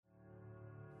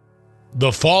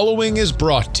The following is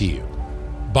brought to you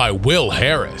by Will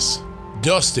Harris,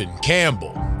 Dustin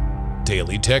Campbell,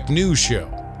 Daily Tech News Show,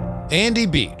 Andy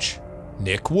Beach,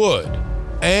 Nick Wood,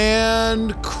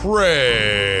 and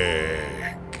Craig.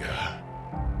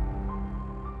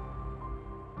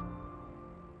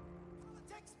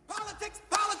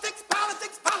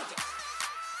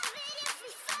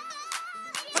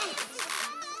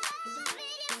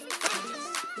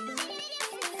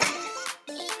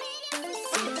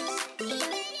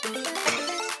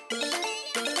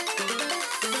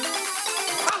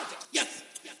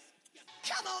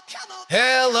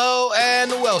 Hello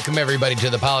and welcome everybody to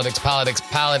the Politics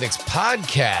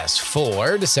podcast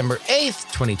for December 8th,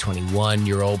 2021.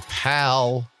 Your old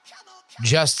pal,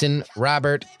 Justin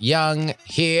Robert Young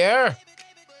here.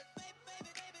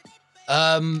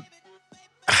 I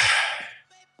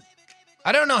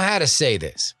don't know how to say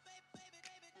this,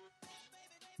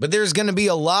 but there's going to be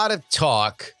a lot of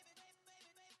talk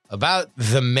about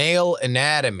the male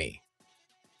anatomy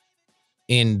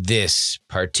in this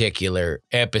particular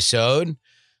episode.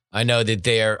 I know that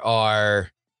there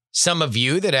are some of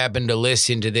you that happen to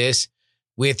listen to this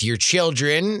with your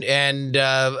children, and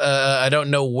I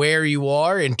don't know where you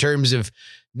are in terms of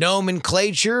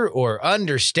nomenclature or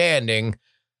understanding,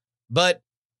 but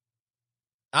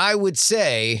I would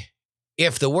say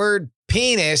if the word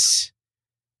penis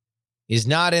is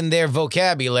not in their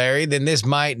vocabulary, then this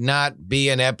might not be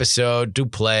an episode to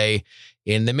play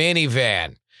in the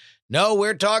minivan. No,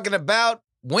 we're talking about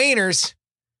wieners,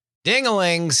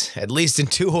 dingalings, at least in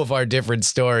two of our different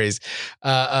stories.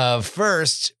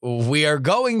 First, we are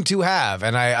going to have,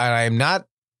 and I'm not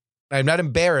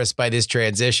embarrassed by this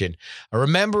transition, a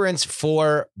remembrance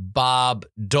for Bob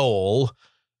Dole,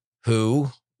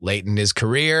 who late in his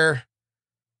career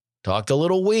talked a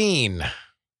little ween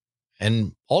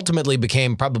and ultimately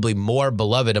became probably more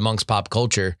beloved amongst pop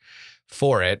culture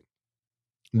for it.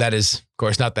 That is, of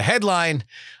course, not the headline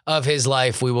of his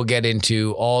life. We will get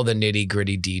into all the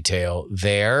nitty-gritty detail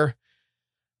there.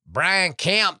 Brian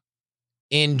Kemp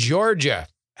in Georgia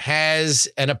has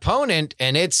an opponent,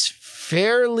 and it's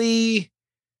fairly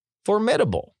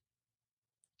formidable.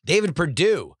 David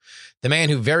Perdue, the man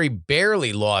who very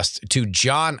barely lost to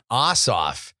Jon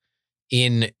Ossoff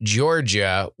in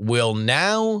Georgia, will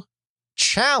now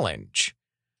challenge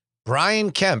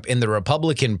Brian Kemp in the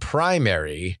Republican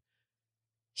primary.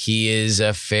 He is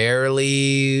a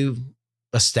fairly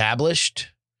established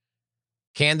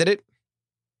candidate.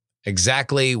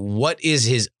 Exactly what is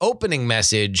his opening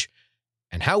message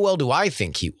and how well do I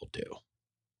think he will do?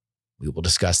 We will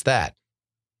discuss that.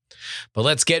 But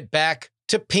let's get back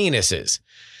to penises.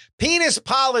 Penis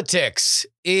Politics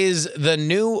is the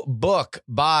new book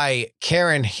by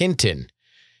Karen Hinton.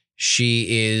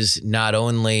 She is not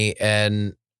only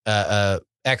an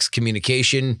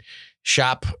ex-communication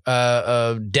shop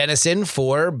denizen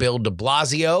for Bill de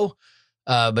Blasio,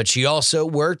 but she also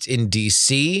worked in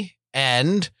D.C.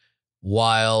 and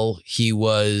while he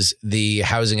was the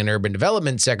Housing and Urban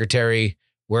Development Secretary,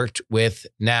 worked with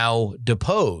now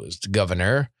deposed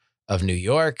Governor of New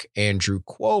York, Andrew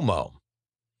Cuomo.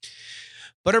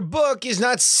 But her book is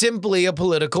not simply a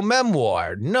political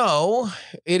memoir. No,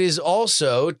 it is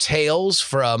also tales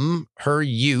from her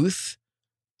youth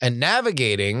and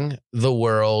navigating the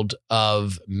world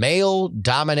of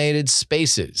male-dominated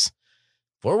spaces,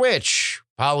 for which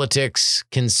politics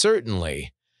can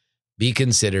certainly be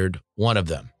considered one of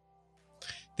them.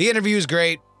 The interview is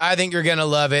great. I think you're going to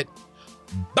love it.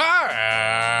 But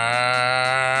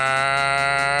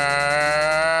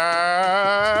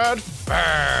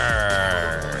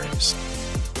first,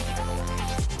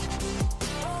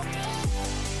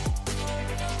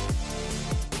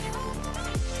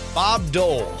 Bob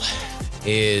Dole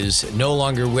is no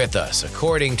longer with us.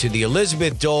 According to the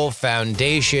Elizabeth Dole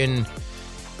Foundation,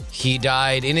 he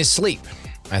died in his sleep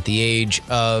at the age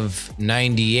of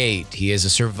 98. He is a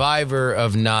survivor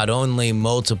of not only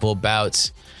multiple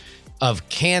bouts of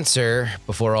cancer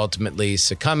before ultimately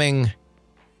succumbing,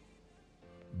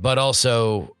 but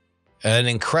also an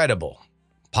incredible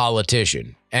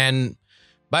politician. And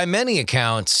by many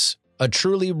accounts, a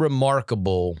truly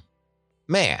remarkable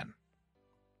man.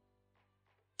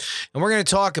 And we're going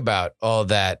to talk about all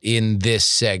that in this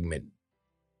segment.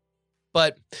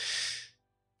 But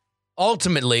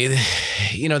ultimately,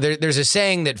 you know, there's a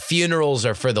saying that funerals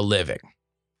are for the living.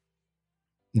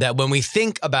 That when we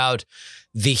think about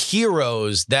the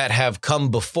heroes that have come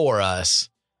before us,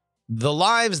 the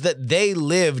lives that they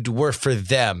lived were for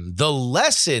them. The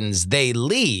lessons they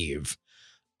leave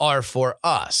are for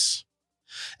us.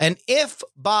 And if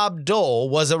Bob Dole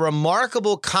was a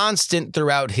remarkable constant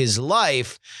throughout his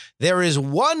life, there is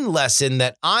one lesson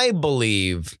that I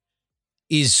believe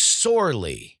is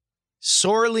sorely,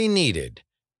 sorely needed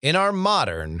in our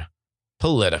modern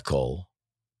political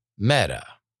meta.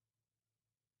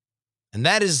 And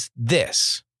that is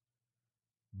this: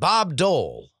 Bob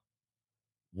Dole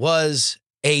was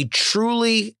a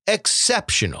truly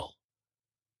exceptional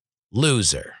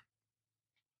loser.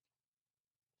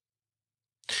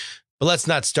 But let's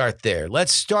not start there.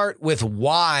 Let's start with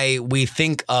why we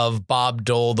think of Bob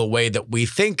Dole the way that we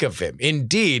think of him.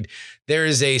 Indeed, there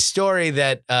is a story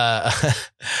that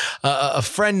a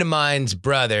friend of mine's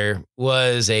brother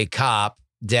was a cop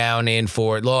down in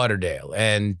Fort Lauderdale.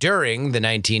 And during the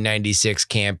 1996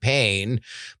 campaign,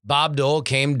 Bob Dole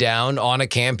came down on a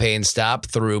campaign stop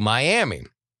through Miami.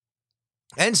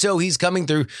 And so he's coming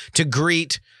through to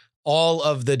greet all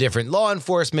of the different law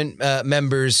enforcement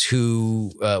members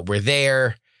who were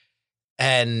there.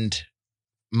 And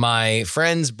my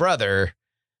friend's brother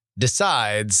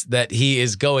decides that he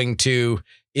is going to,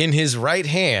 in his right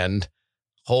hand,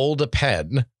 hold a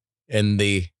pen in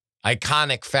the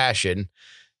iconic fashion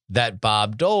that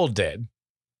Bob Dole did.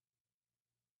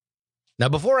 Now,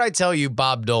 before I tell you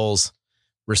Bob Dole's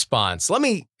response, let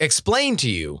me explain to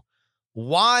you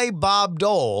why Bob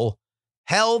Dole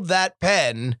held that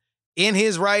pen in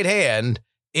his right hand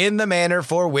in the manner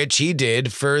for which he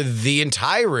did for the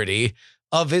entirety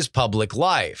of his public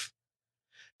life.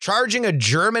 Charging a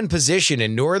German position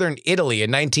in northern Italy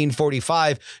in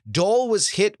 1945, Dole was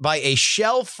hit by a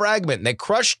shell fragment that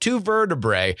crushed 2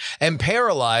 vertebrae and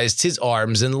paralyzed his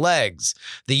arms and legs.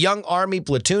 The young army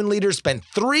platoon leader spent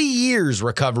 3 years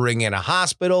recovering in a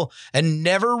hospital and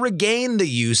never regained the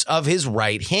use of his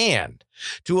right hand.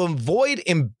 To avoid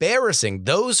embarrassing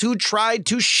those who tried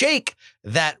to shake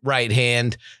that right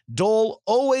hand, Dole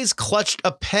always clutched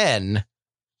a pen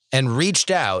and reached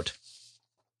out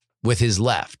with his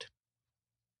left.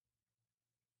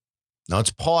 Now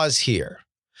let's pause here.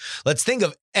 Let's think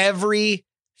of every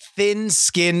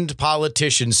thin-skinned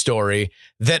politician story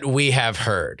that we have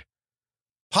heard.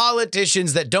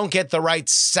 Politicians that don't get the right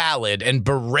salad and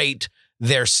berate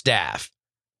their staff.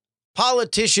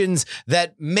 Politicians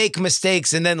that make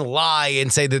mistakes and then lie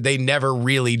and say that they never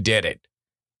really did it.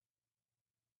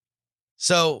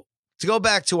 So, to go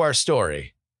back to our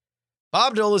story,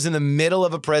 Bob Dole is in the middle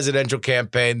of a presidential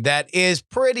campaign that is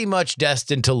pretty much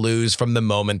destined to lose from the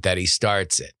moment that he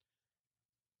starts it.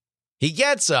 He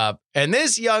gets up, and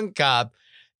this young cop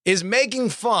is making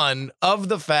fun of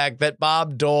the fact that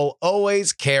Bob Dole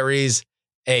always carries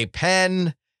a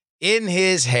pen in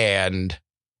his hand.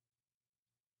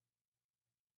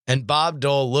 And Bob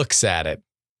Dole looks at it,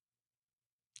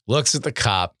 looks at the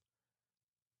cop,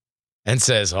 and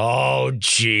says, "Oh,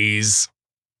 geez."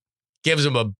 Gives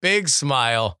him a big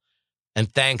smile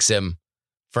and thanks him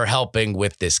for helping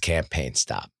with this campaign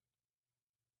stop.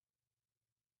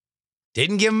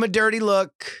 Didn't give him a dirty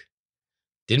look.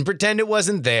 Didn't pretend it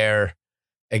wasn't there.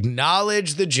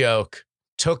 Acknowledged the joke,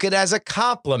 took it as a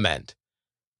compliment,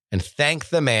 and thanked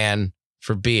the man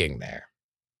for being there.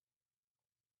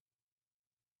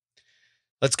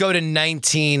 Let's go to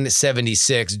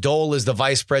 1976. Dole is the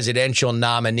vice presidential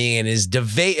nominee and is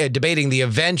debating the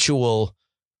eventual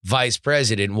Vice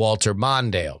President Walter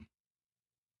Mondale.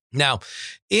 Now,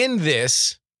 in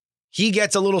this, he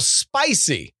gets a little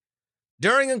spicy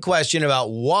during a question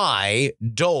about why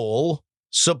Dole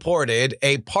supported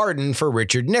a pardon for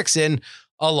Richard Nixon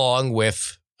along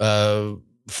with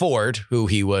Ford, who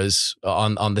he was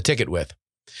on the ticket with.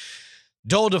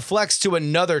 Dole deflects to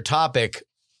another topic,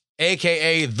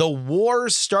 a.k.a. the war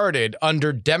started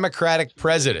under Democratic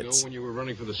presidents. When you were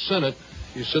running for the Senate,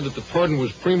 you said that the pardon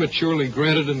was prematurely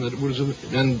granted and that it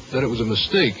was a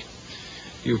mistake.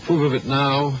 You approve of it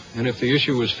now, and if the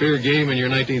issue was fair game in your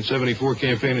 1974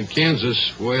 campaign in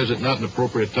Kansas, why is it not an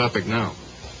appropriate topic now?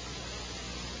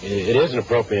 It is an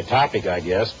appropriate topic, I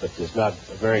guess, but it's not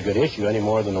a very good issue any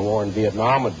more than the war in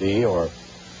Vietnam would be, or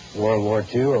World War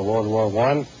II, or World War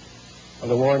I, or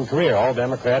the war in Korea. All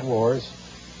Democrat wars,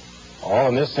 all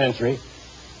in this century.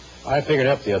 I figured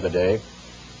up the other day,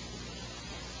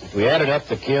 if we added up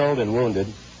the killed and wounded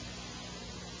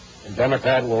in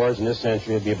Democrat wars in this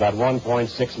century, it'd be about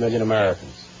 1.6 million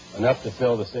Americans, enough to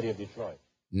fill the city of Detroit.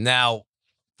 Now,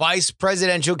 vice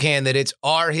presidential candidates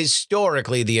are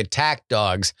historically the attack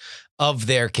dogs of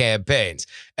their campaigns.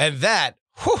 And that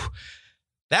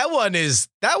one is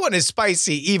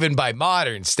spicy even by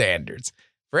modern standards.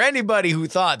 For anybody who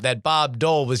thought that Bob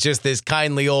Dole was just this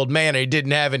kindly old man and he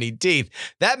didn't have any teeth,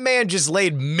 that man just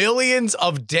laid millions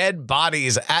of dead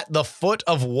bodies at the foot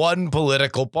of one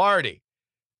political party.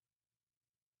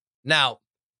 Now,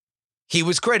 he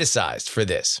was criticized for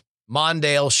this.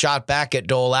 Mondale shot back at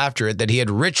Dole after it that he had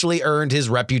richly earned his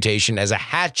reputation as a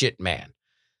hatchet man.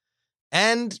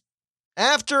 And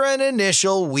after an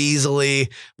initial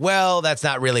weaselly, well, that's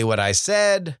not really what I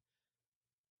said,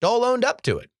 Dole owned up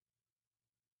to it.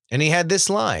 And he had this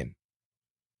line: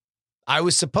 I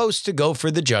was supposed to go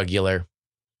for the jugular,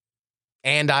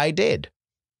 and I did.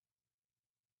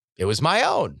 It was my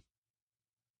own.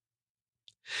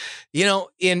 You know,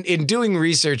 in doing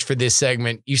research for this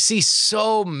segment, you see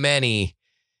so many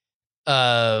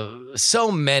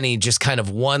just kind of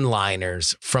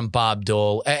one-liners from Bob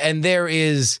Dole. And there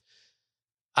is,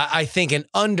 I think, an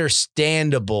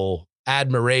understandable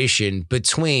admiration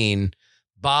between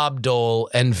Bob Dole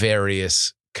and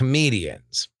various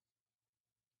comedians.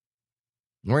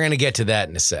 We're going to get to that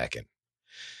in a second.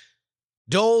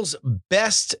 Dole's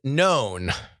best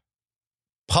known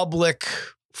public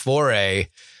foray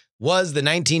was the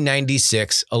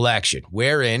 1996 election,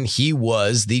 wherein he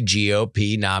was the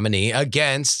GOP nominee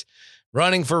against,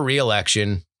 running for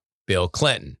re-election, Bill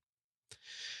Clinton.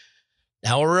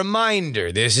 Now, a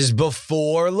reminder, this is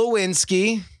before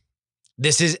Lewinsky.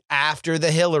 This is after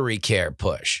the Hillary Care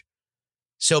push.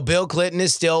 So Bill Clinton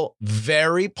is still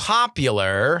very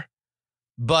popular,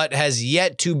 but has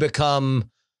yet to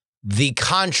become the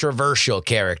controversial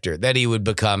character that he would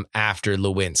become after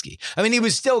Lewinsky. I mean, he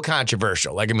was still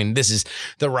controversial. This is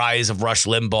the rise of Rush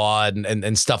Limbaugh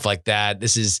and stuff like that.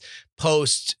 This is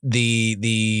post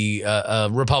the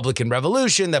Republican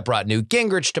Revolution that brought Newt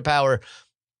Gingrich to power.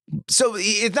 So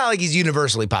it's not like he's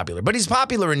universally popular, but he's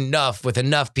popular enough with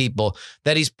enough people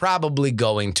that he's probably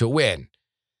going to win.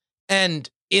 And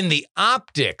in the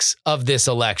optics of this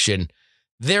election,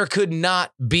 there could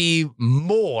not be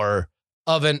more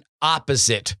of an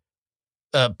opposite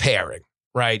pairing,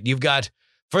 right? You've got,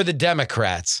 for the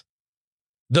Democrats,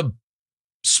 the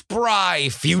spry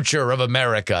future of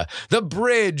America, the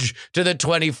bridge to the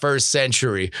 21st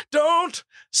century. Don't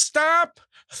stop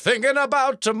thinking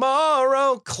about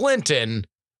tomorrow, Clinton,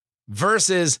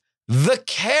 versus the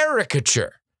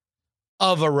caricature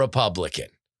of a Republican,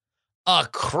 a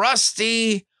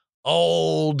crusty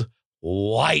old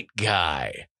white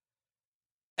guy.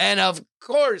 And of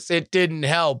course, it didn't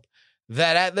help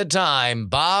that at the time,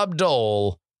 Bob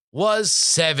Dole was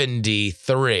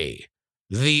 73,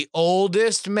 the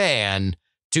oldest man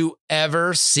to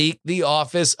ever seek the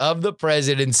office of the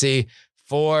presidency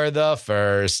for the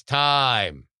first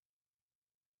time.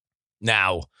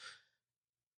 Now,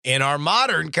 in our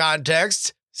modern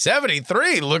context,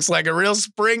 73 looks like a real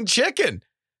spring chicken.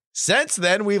 Since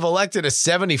then, we've elected a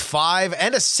 75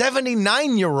 and a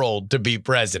 79-year-old to be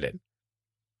president.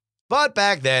 But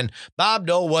back then, Bob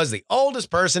Dole was the oldest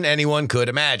person anyone could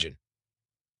imagine.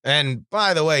 And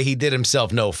by the way, he did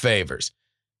himself no favors.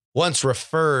 Once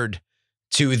referred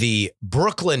to the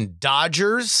Brooklyn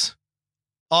Dodgers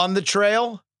on the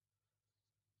trail.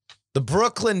 The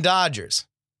Brooklyn Dodgers.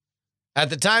 At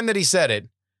the time that he said it,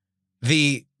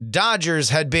 the Dodgers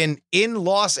had been in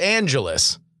Los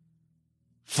Angeles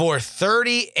for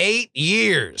 38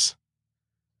 years.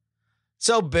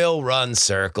 So Bill runs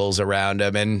circles around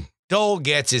him and Dole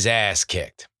gets his ass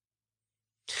kicked.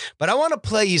 But I want to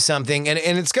play you something, and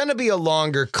it's going to be a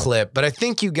longer clip, but I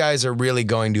think you guys are really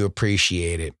going to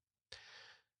appreciate it.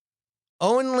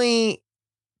 Only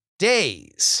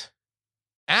days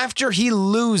after he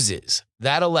loses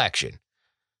that election,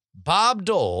 Bob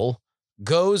Dole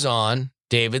goes on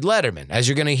David Letterman. As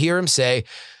you're going to hear him say,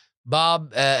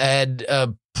 Bob had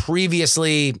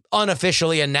previously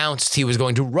unofficially announced he was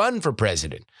going to run for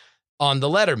president on the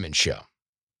Letterman show.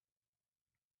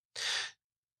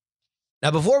 Now,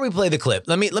 before we play the clip,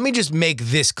 let me just make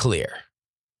this clear.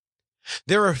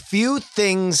 There are few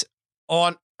things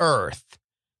on earth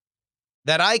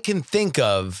that I can think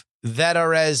of that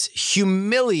are as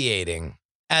humiliating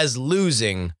as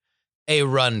losing a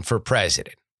run for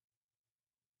president.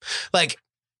 Like,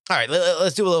 all right,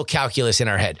 let's do a little calculus in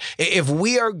our head. If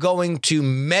we are going to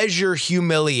measure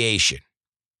humiliation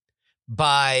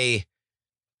by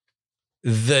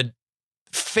the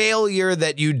failure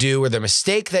that you do or the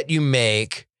mistake that you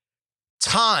make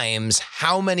times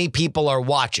how many people are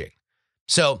watching.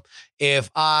 So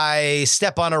if I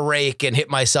step on a rake and hit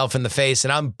myself in the face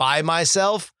and I'm by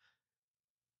myself,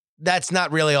 that's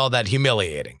not really all that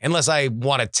humiliating. Unless I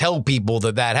want to tell people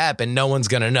that happened, no one's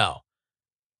going to know.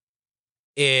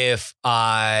 If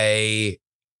I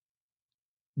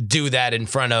do that in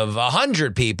front of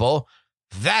 100 people,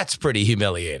 that's pretty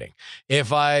humiliating.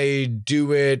 If I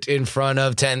do it in front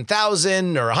of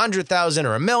 10,000 or 100,000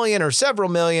 or 1 million or several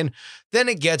million, then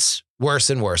it gets worse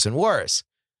and worse and worse.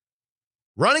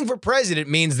 Running for president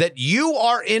means that you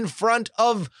are in front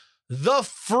of the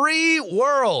free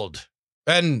world.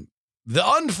 And the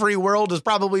unfree world is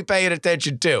probably paying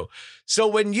attention too. So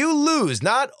when you lose,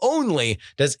 not only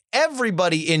does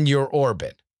everybody in your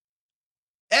orbit,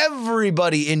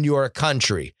 everybody in your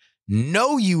country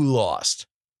know you lost,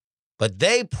 but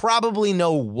they probably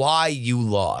know why you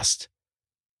lost.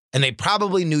 And they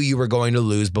probably knew you were going to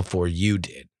lose before you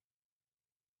did.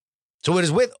 So it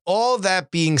is with all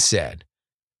that being said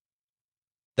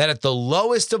that at the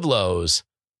lowest of lows,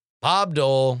 Bob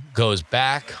Dole goes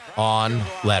back on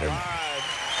Letterman.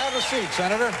 Have a seat,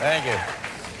 Senator. Thank you.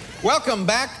 Welcome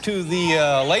back to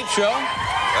the Late Show.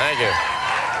 Thank you.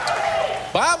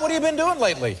 Bob, what have you been doing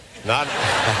lately? Not,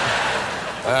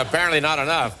 apparently not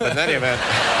enough, but in any event.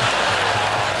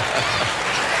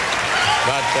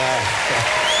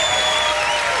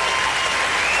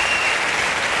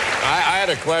 I had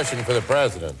a question for the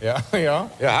president. Yeah. Yeah,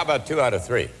 how about 2 out of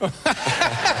 3? You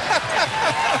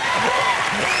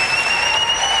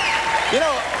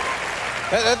know,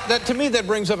 that to me, that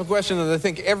brings up a question that I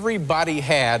think everybody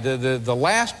had, the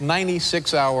last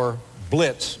 96-hour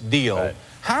blitz deal. Right.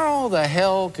 How the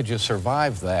hell could you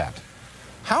survive that?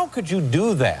 How could you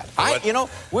do that?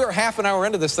 We're half an hour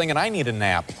into this thing, and I need a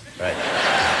nap. Right.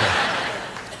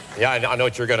 Yeah, I know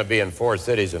you're going to be in 4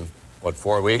 cities in,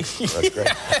 4 weeks? That's great.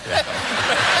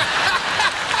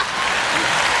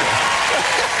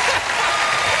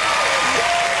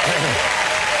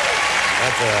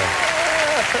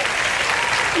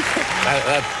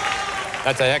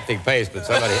 That's a hectic pace, but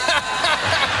somebody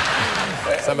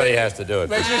has to do it.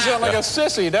 Makes me sound like a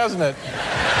sissy, doesn't it?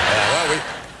 Yeah,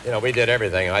 well, we did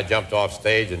everything. I jumped off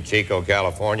stage in Chico,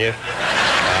 California.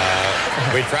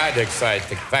 We tried to excite.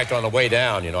 In fact, on the way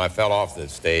down, I fell off the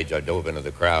stage. I dove into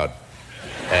the crowd.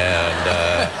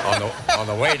 And on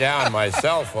the way down, my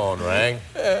cell phone rang,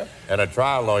 and a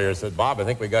trial lawyer said, "Bob, I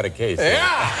think we got a case."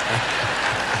 Yeah.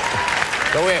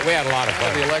 So we had a lot of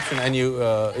fun. The election, and you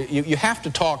have to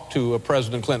talk to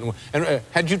President Clinton. And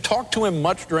had you talked to him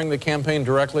much during the campaign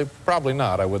directly? Probably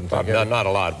not. I wouldn't think. Not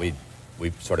a lot. We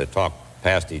sort of talked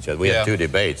past each other. We had 2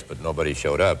 debates, but nobody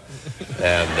showed up.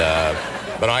 And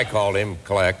but I called him,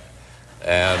 collect,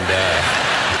 and.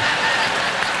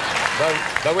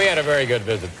 But we had a very good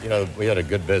visit. We had a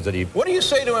good visit. What do you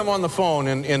say to him on the phone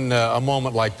in a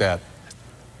moment like that?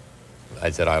 I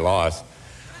said I lost,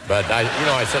 but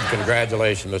I said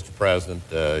congratulations, Mr. President.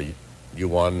 You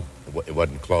won. It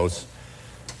wasn't close.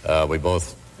 We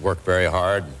both worked very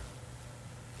hard,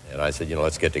 and I said,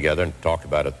 let's get together and talk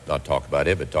about it. Not talk about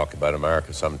it, but talk about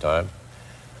America sometime.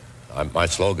 My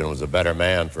slogan was a better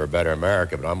man for a better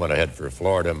America, but I'm going to head for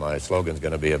Florida. My slogan's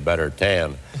going to be a better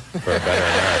tan for a better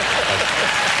America.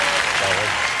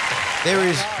 There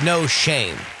is no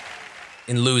shame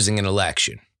in losing an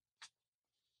election.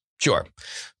 Sure,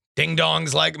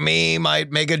 ding-dongs like me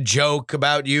might make a joke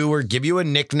about you or give you a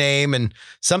nickname, and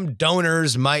some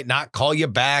donors might not call you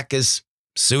back as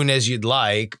soon as you'd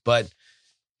like, but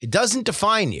it doesn't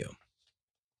define you.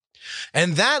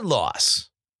 And that loss,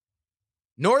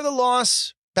 nor the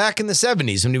loss back in the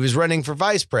 70s when he was running for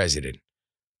vice president,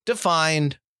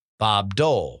 defined Bob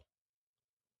Dole.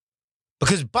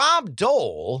 Because Bob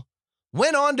Dole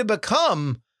went on to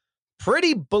become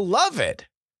pretty beloved.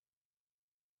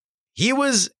 He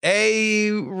was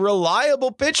a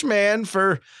reliable pitchman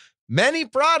for many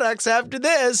products after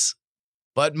this,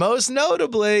 but most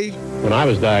notably, When I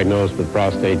was diagnosed with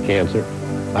prostate cancer,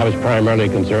 I was primarily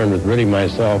concerned with ridding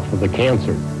myself of the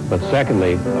cancer. But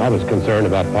secondly, I was concerned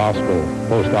about possible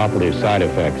post-operative side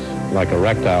effects like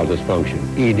erectile dysfunction,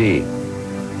 ED,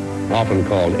 often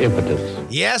called impetus.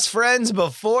 yes, friends,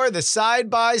 before the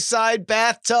side-by-side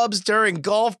bathtubs during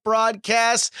golf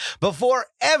broadcasts, before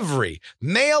every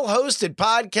male-hosted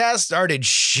podcast started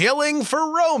shilling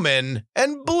for Roman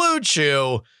and Blue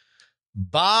Chew,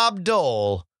 Bob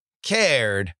Dole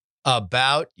cared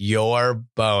about your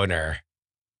boner.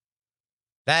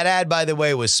 That ad, by the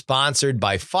way, was sponsored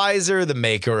by Pfizer, the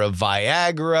maker of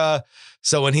Viagra.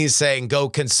 So when he's saying go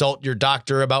consult your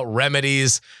doctor about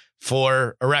remedies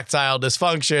for erectile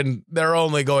dysfunction, they're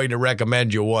only going to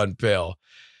recommend you one pill.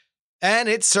 And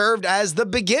it served as the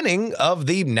beginning of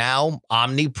the now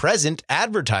omnipresent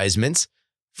advertisements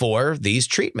for these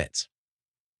treatments.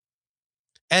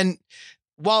 And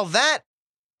while that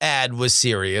ad was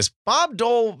serious, Bob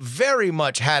Dole very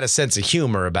much had a sense of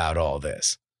humor about all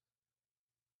this.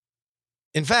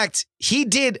 In fact, he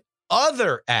did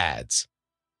other ads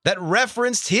that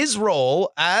referenced his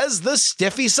role as the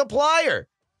stiffy supplier.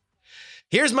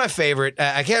 Here's my favorite.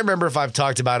 I can't remember if I've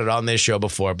talked about it on this show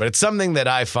before, but it's something that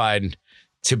I find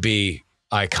to be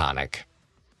iconic.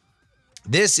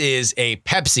 This is a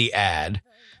Pepsi ad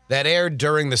that aired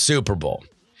during the Super Bowl.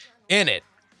 In it,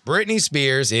 Britney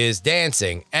Spears is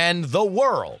dancing, and the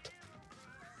world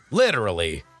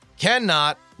literally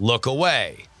cannot look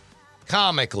away.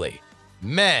 Comically,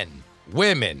 men,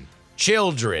 women,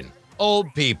 children,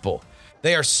 old people,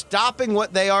 they are stopping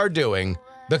what they are doing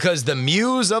because the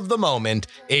muse of the moment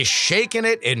is shaking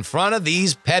it in front of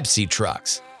these Pepsi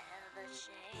trucks.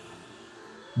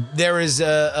 There is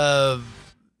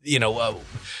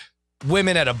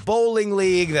women at a bowling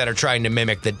league that are trying to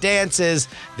mimic the dances.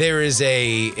 There is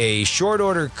a short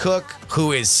order cook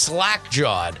who is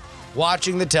slack-jawed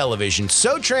watching the television,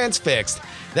 so transfixed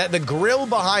that the grill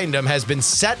behind him has been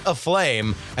set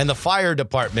aflame and the fire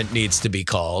department needs to be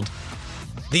called.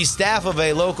 The staff of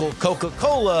a local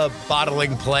Coca-Cola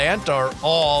bottling plant are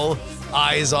all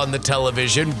eyes on the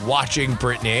television watching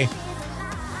Britney.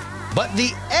 But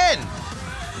the end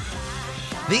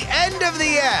of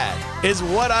the ad is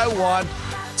what I want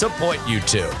to point you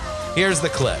to. Here's the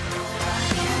clip.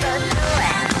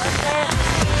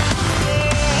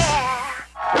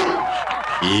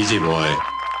 Easy boy.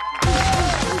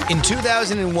 In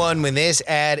 2001, when this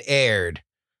ad aired,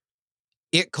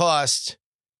 it cost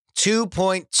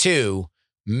 $2.2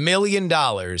 million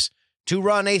to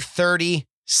run a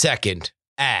 30-second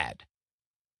ad.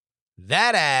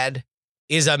 That ad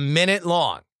is a minute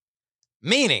long,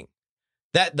 meaning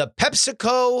that the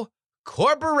PepsiCo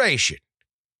Corporation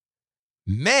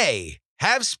may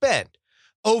have spent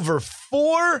over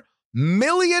 $4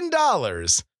 million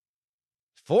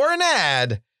for an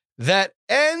ad that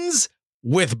ends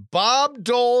with Bob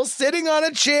Dole sitting on a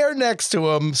chair next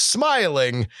to him,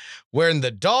 smiling, when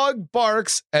the dog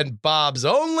barks and Bob's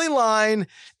only line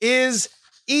is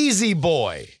 "Easy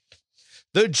boy."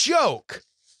 The joke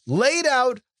laid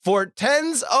out for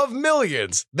tens of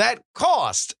millions that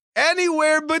cost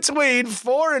anywhere between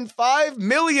 $4 and $5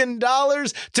 million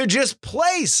to just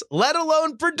place, let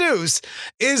alone produce,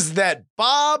 is that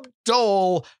Bob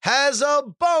Dole has a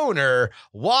boner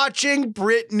watching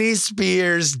Britney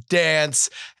Spears dance,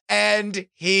 and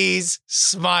he's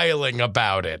smiling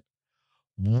about it.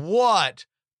 What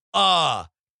a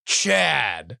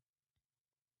Chad.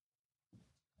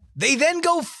 They then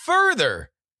go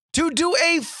further to do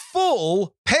a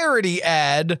full parody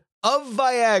ad of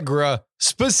Viagra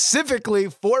specifically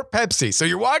for Pepsi. So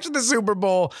you're watching the Super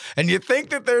Bowl and you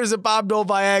think that there's a Bob Dole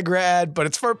Viagra ad, but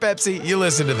it's for Pepsi. You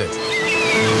listen to this.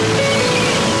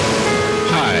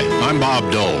 Hi, I'm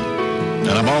Bob Dole,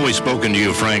 and I've always spoken to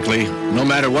you frankly, no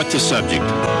matter what the subject.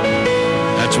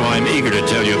 That's why I'm eager to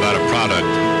tell you about a product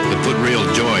that put real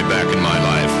joy back in my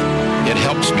life. It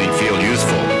helps me feel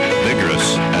youthful,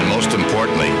 vigorous, and most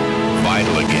importantly,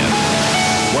 vital again.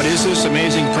 What is this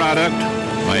amazing product?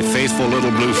 My faithful little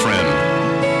blue friend,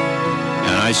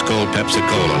 an ice-cold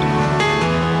Pepsi-Cola.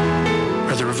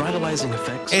 Are the revitalizing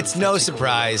effects? It's no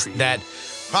surprise that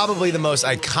probably the most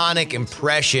iconic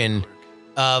impression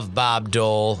of Bob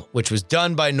Dole, which was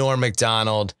done by Norm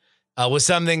Macdonald, was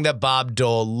something that Bob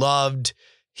Dole loved.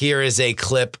 Here is a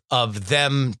clip of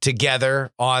them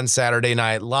together on Saturday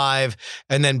Night Live.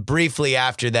 And then briefly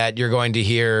after that, you're going to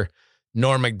hear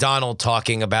Norm Macdonald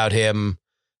talking about him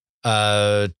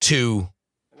to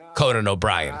Conan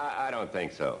O'Brien. I don't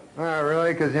think so. Oh,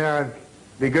 really? Because, it'd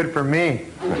be good for me.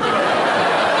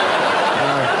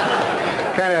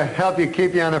 Kind of help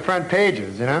keep you on the front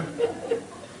pages,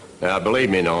 Now, believe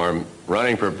me, Norm,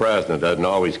 running for president doesn't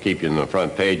always keep you in the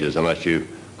front pages unless you,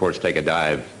 of course, take a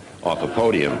dive off a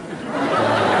podium.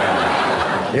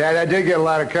 Yeah, that did get a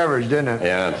lot of coverage, didn't it?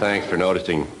 Yeah, and thanks for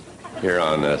noticing here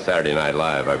on Saturday Night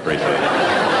Live. I appreciate it.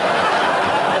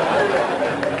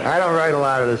 I don't write a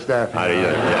lot of this stuff. How do you?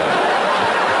 Yeah.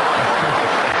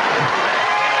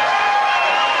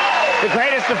 The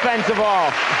greatest offense of all.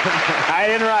 I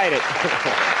didn't write it.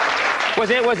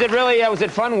 Was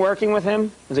it fun working with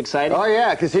him? Was it exciting? Oh,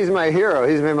 yeah, because he's my hero.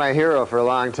 He's been my hero for a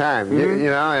long time. Mm-hmm.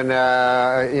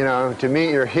 To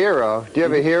meet your hero. Do you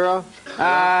have a hero?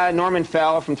 Norman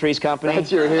Fell from Three's Company.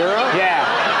 That's your hero?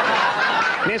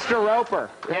 Yeah. Mr. Roper.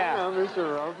 Yeah.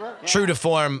 Mr. Roper? True to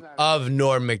form of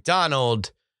Norm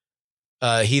Macdonald,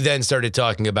 he then started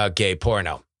talking about gay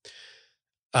porno.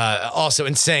 Also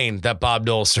insane that Bob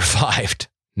Dole survived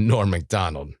Norm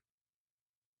Macdonald.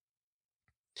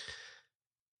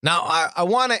 Now, I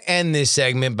want to end this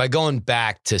segment by going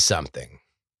back to something.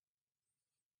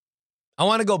 I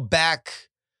want to go back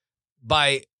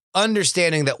by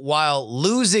understanding that while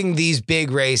losing these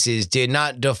big races did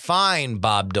not define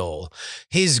Bob Dole,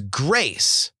 his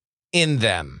grace in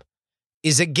them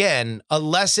is, again, a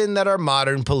lesson that our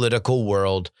modern political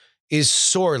world is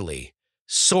sorely,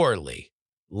 sorely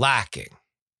lacking.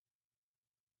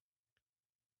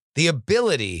 the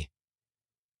ability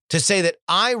to say that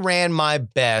I ran my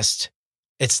best.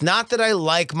 It's not that I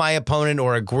like my opponent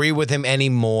or agree with him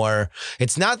anymore.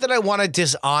 It's not that I want to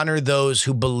dishonor those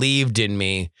who believed in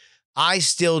me. I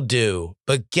still do.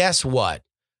 But guess what?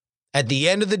 At the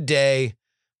end of the day,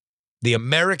 the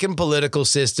American political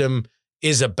system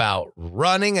is about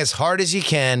running as hard as you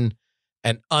can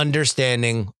and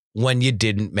understanding when you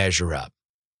didn't measure up.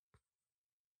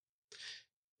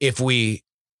 If we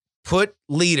put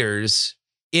leaders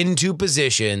into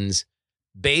positions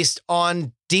based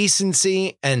on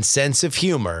decency and sense of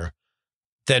humor,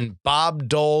 then Bob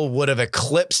Dole would have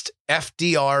eclipsed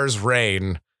FDR's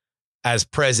reign as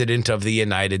president of the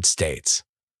United States.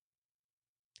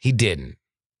 He didn't.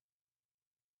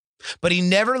 But he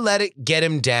never let it get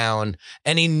him down,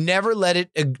 and he never let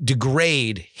it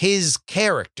degrade his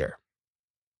character.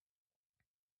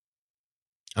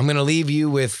 I'm going to leave you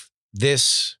with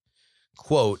this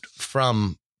quote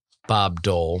from Bob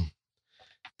Dole.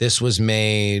 This was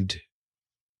made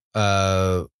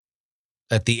at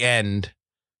the end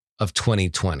of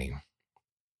 2020.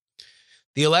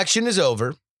 The election is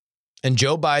over, and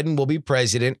Joe Biden will be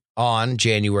president on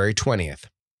January 20th.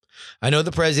 I know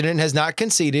the president has not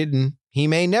conceded, and he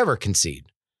may never concede,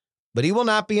 but he will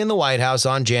not be in the White House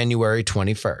on January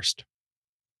 21st.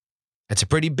 That's a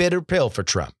pretty bitter pill for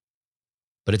Trump,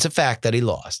 but it's a fact that he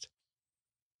lost,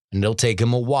 and it'll take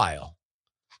him a while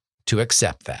to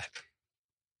accept that.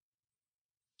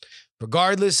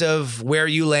 Regardless of where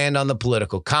you land on the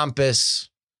political compass,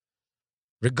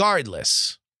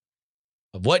 regardless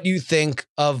of what you think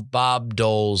of Bob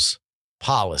Dole's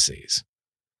policies,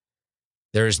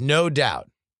 there is no doubt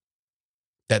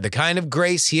that the kind of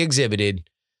grace he exhibited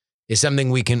is something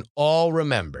we can all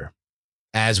remember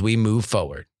as we move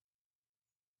forward.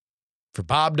 For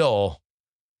Bob Dole,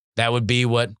 that would be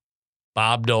what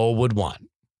Bob Dole would want.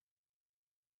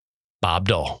 Bob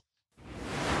Dole.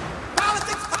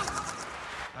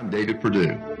 I'm David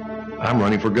Perdue. I'm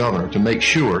running for governor to make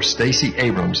sure Stacey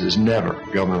Abrams is never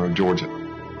governor of Georgia.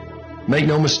 Make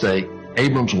no mistake,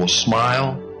 Abrams will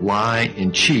smile, lie,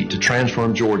 and cheat to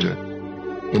transform Georgia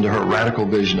into her radical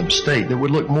vision of a state that would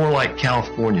look more like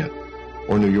California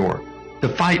or New York. To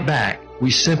fight back, we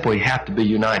simply have to be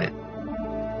united.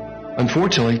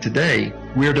 Unfortunately, today,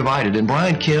 we are divided, and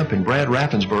Brian Kemp and Brad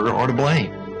Raffensperger are to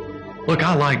blame. Look,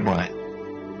 I like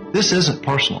Brian. This isn't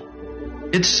personal.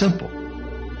 It's simple.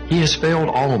 He has failed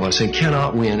all of us and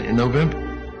cannot win in November.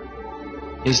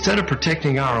 Instead of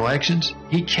protecting our elections,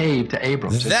 he caved to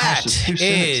Abrams. That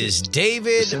is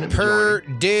David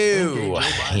Perdue.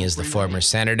 He is the former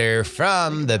senator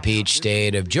from the Peach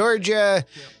State of Georgia.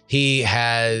 He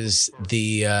has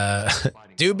the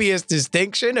dubious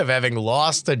distinction of having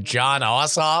lost to John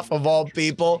Ossoff, of all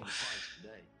people.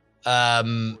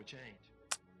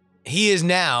 He is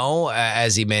now,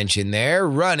 as he mentioned there,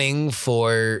 running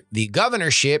for the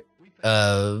governorship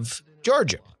of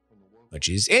Georgia, which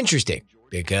is interesting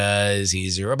because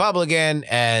he's a Republican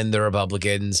and the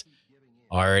Republicans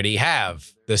already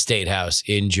have the state house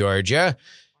in Georgia.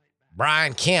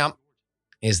 Brian Kemp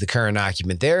is the current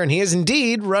occupant there, and he is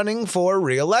indeed running for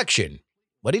re-election.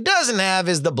 What he doesn't have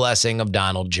is the blessing of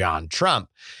Donald John Trump.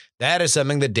 That is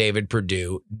something that David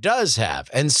Perdue does have.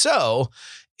 And so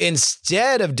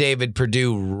instead of David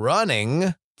Perdue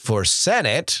running for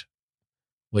Senate,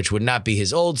 which would not be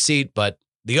his old seat, but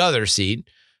the other seat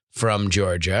from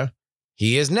Georgia,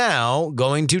 he is now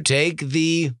going to take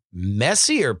the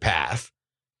messier path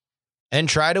and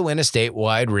try to win a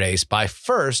statewide race by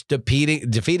first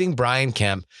defeating Brian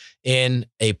Kemp in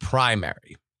a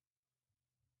primary.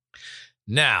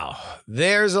 Now,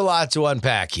 there's a lot to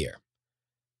unpack here.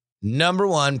 Number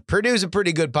one, Perdue's a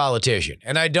pretty good politician,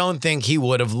 and I don't think he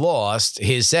would have lost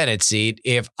his Senate seat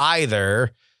if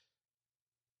either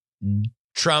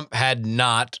Trump had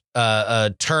not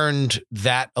turned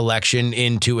that election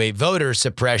into a voter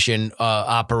suppression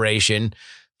operation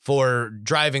for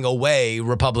driving away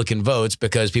Republican votes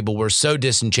because people were so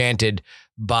disenchanted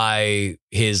by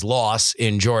his loss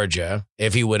in Georgia.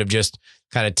 If he would have just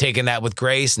kind of taken that with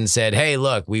grace and said, hey,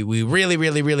 look, we really,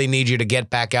 really, really need you to get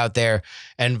back out there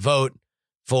and vote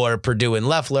for Perdue and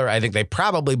Loeffler, I think they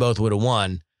probably both would have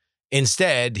won.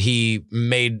 Instead, he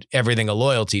made everything a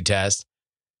loyalty test.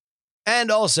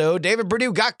 And also, David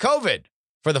Perdue got COVID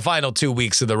for the final 2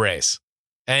 weeks of the race,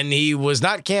 and he was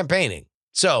not campaigning.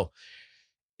 So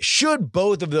should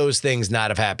both of those things not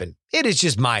have happened, it is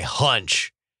just my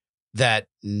hunch that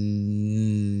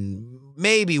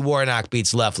maybe Warnock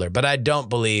beats Loeffler, but I don't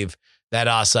believe that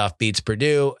Ossoff beats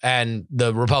Perdue, and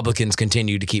the Republicans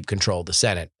continue to keep control of the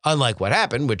Senate. Unlike what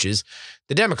happened, which is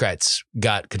the Democrats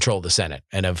got control of the Senate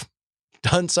and have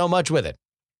done so much with it.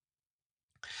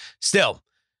 Still,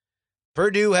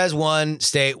 Perdue has won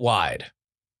statewide.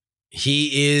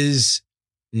 He is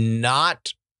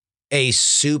not a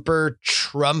super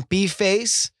Trumpy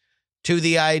face to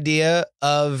the idea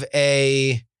of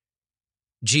a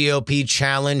GOP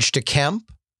challenge to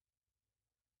Kemp.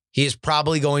 He is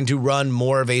probably going to run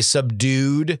more of a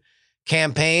subdued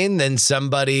campaign than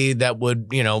somebody that would,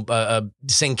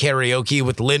 sing karaoke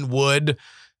with Lynn Wood,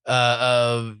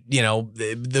 the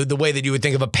way that you would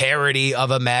think of a parody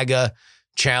of a MAGA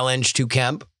challenge to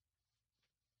Kemp.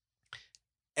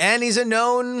 And he's a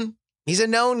known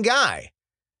guy.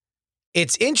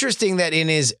 It's interesting that in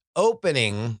his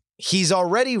opening, he's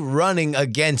already running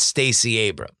against Stacey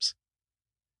Abrams.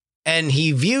 And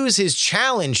he views his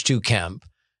challenge to Kemp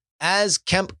as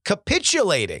Kemp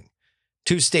capitulating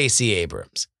to Stacey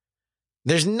Abrams.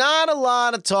 There's not a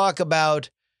lot of talk about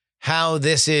how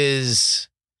this is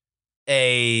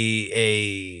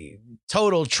a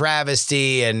total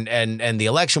travesty and the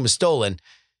election was stolen.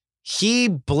 He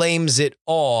blames it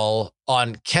all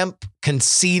on Kemp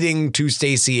conceding to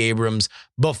Stacey Abrams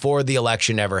before the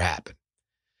election ever happened.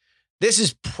 This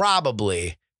is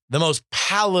probably the most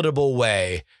palatable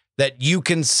way that you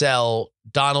can sell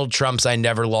Donald Trump's "I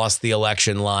never lost the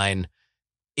election" line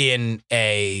in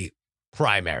a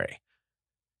primary.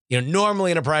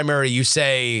 Normally in a primary, you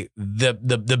say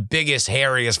the biggest,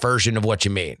 hairiest version of what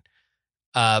you mean.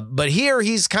 But here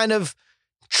he's kind of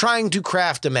trying to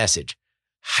craft a message.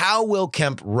 How will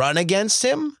Kemp run against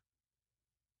him?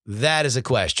 That is a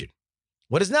question.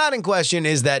 What is not in question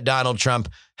is that Donald Trump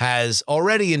has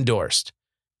already endorsed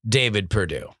David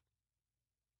Perdue.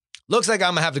 Looks like I'm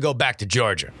going to have to go back to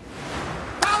Georgia.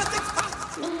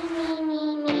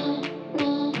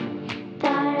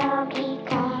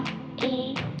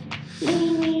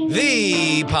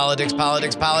 The Politics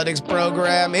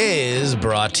program is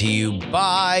brought to you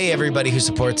by everybody who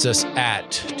supports us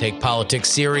at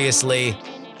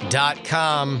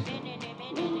TakePoliticsSeriously.com.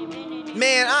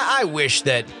 Man, I wish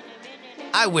that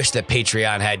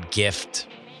Patreon had gift,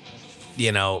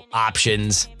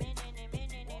 options.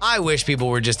 I wish people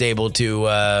were just able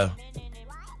to,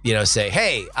 say,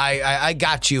 "Hey, I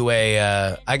got you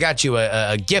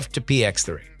a gift to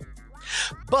PX3."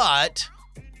 But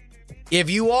if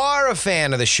you are a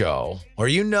fan of the show, or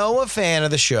a fan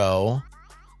of the show,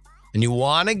 and you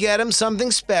want to get him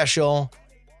something special,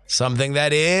 something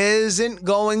that isn't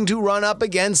going to run up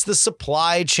against the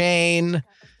supply chain,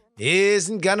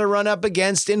 isn't going to run up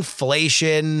against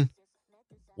inflation,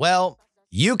 well,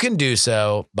 you can do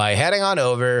so by heading on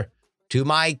over to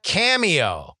my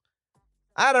Cameo.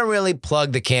 I don't really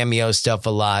plug the Cameo stuff a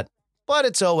lot, but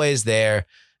it's always there.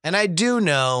 And I do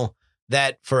know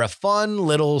that for a fun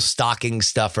little stocking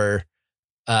stuffer,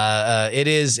 it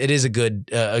is a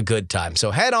good time.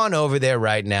 So head on over there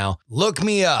right now. Look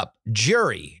me up,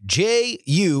 Jury, Jury.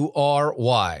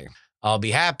 I'll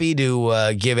be happy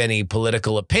to give any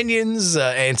political opinions,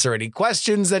 answer any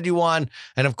questions that you want,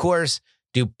 and of course,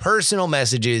 do personal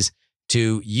messages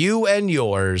to you and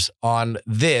yours on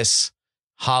this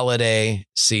holiday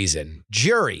season.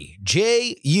 Jury,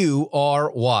 Jury,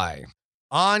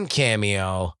 on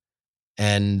Cameo.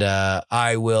 And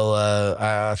I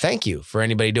will thank you for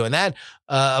anybody doing that.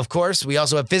 Of course, we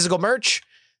also have physical merch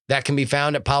that can be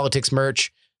found at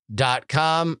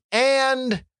politicsmerch.com.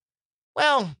 And,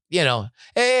 well,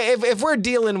 if we're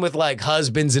dealing with like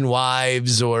husbands and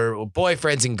wives or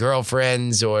boyfriends and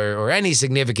girlfriends or any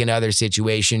significant other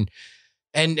situation,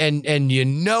 and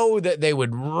that they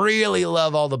would really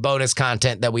love all the bonus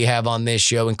content that we have on this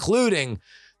show, including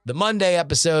the Monday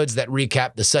episodes that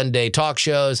recap the Sunday talk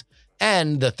shows,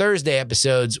 and the Thursday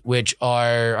episodes, which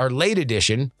are our late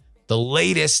edition, the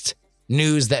latest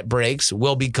news that breaks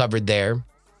will be covered there.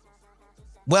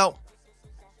 Well,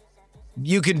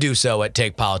 you can do so at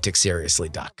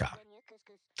TakePoliticsSeriously.com.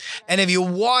 And if you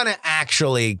want to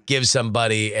actually give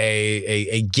somebody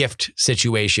a gift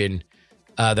situation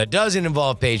that doesn't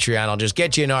involve Patreon, I'll just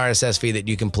get you an RSS feed that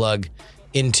you can plug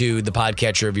into the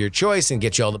podcatcher of your choice and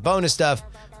get you all the bonus stuff.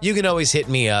 You can always hit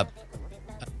me up,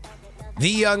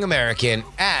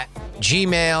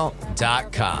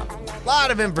 theyoungamerican@gmail.com. A lot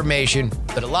of information,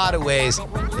 but a lot of ways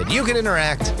that you can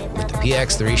interact with the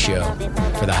PX3 show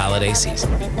for the holiday season.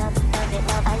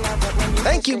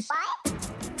 Thank you.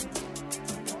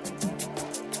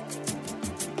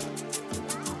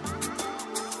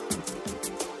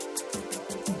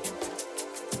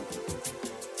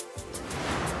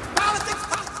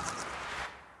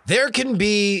 There can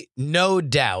be no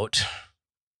doubt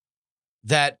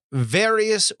that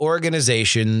various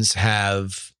organizations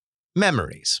have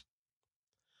memories.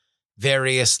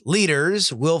 various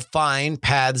leaders will find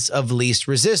paths of least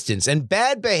resistance. And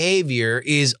bad behavior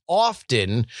is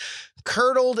often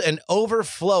curdled and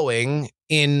overflowing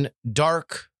in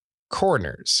dark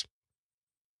corners.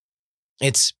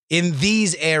 It's in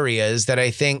these areas that I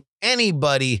think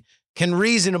anybody can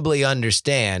reasonably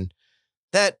understand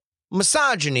that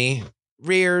misogyny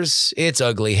rears its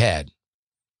ugly head.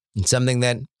 It's something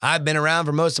that I've been around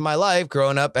for most of my life,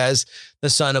 growing up as the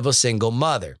son of a single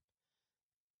mother.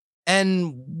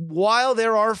 And while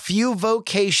there are few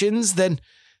vocations that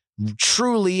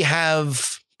truly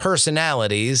have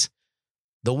personalities,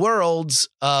 the worlds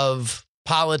of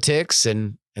politics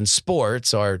and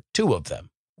sports are two of them.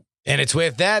 And it's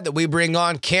with that we bring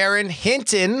on Karen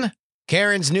Hinton.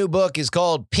 Karen's new book is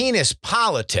called Penis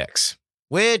Politics,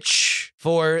 which,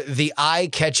 for the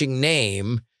eye-catching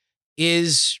name,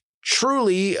 is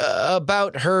truly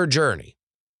about her journey,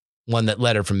 one that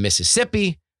led her from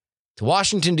Mississippi to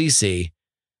Washington, D.C.,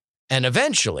 and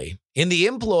eventually in the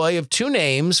employ of two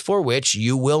names for which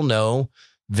you will know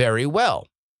very well,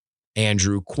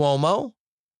 Andrew Cuomo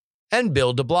and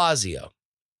Bill de Blasio.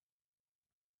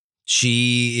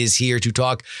 She is here to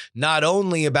talk not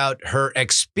only about her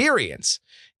experience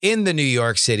in the New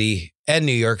York City and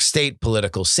New York State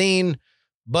political scene,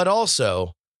 but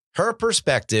also her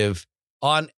perspective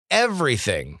on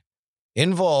everything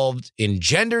involved in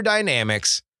gender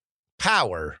dynamics,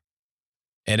 power,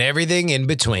 and everything in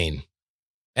between.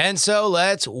 And so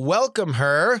let's welcome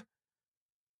her.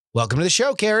 Welcome to the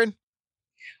show, Karen.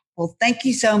 Well, thank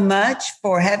you so much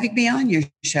for having me on your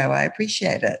show. I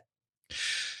appreciate it.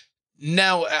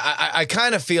 Now, I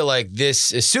kind of feel like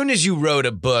this, as soon as you wrote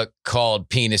a book called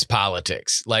Penis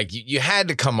Politics, like you had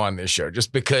to come on this show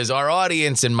just because our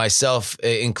audience and myself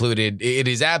included, it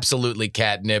is absolutely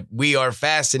catnip. We are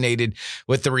fascinated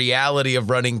with the reality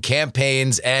of running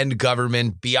campaigns and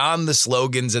government beyond the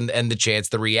slogans and the chants,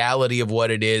 the reality of what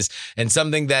it is, and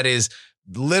something that is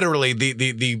literally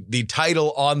the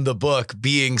title on the book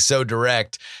being so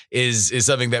direct is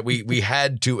something that we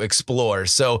had to explore.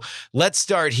 So let's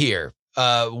start here.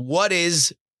 What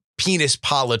is penis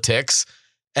politics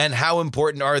and how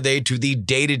important are they to the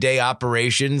day-to-day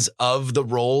operations of the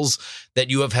roles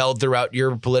that you have held throughout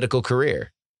your political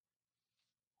career?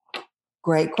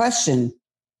 Great question.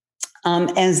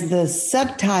 As the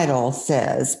subtitle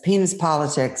says, Penis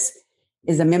Politics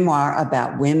is a memoir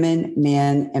about women,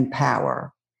 men, and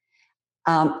power.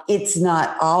 It's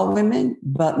not all women,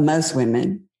 but most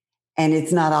women, and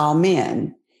it's not all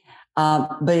men,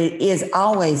 but it is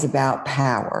always about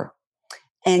power.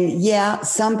 And yeah,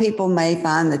 some people may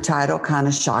find the title kind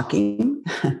of shocking,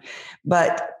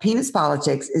 but Penis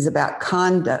Politics is about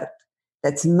conduct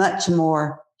that's much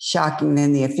more shocking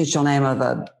than the official name of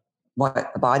a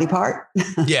body part.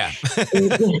 Yeah.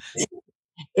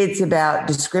 It's about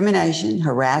discrimination,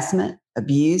 harassment,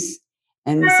 abuse,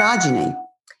 and misogyny.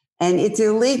 And it's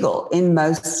illegal in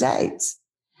most states.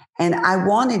 And I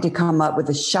wanted to come up with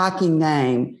a shocking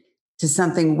name to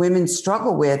something women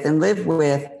struggle with and live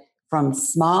with, from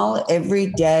small,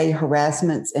 everyday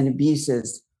harassments and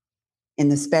abuses in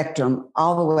the spectrum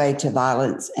all the way to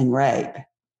violence and rape.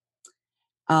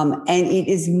 And it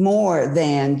is more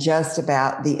than just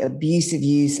about the abusive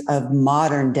use of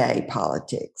modern day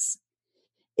politics.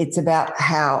 It's about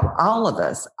how all of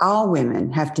us, all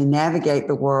women, have to navigate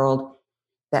the world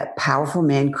that powerful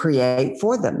men create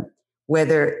for them,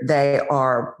 whether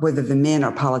the men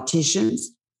are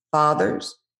politicians,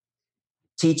 fathers,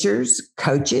 teachers,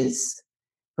 coaches,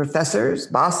 professors,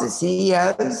 bosses,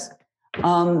 CEOs,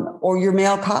 or your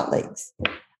male colleagues.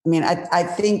 I mean, I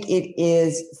think it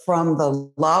is from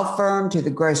the law firm to the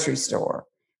grocery store,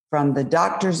 from the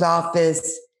doctor's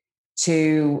office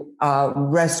to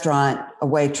restaurant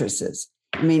waitresses.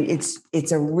 I mean,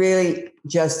 it's a really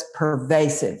just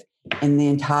pervasive in the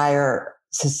entire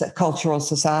cultural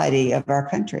society of our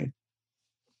country.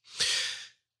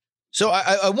 So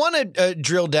I want to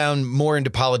drill down more into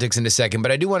politics in a second,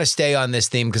 but I do want to stay on this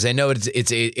theme because I know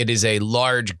it is a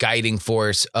large guiding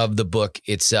force of the book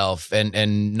itself.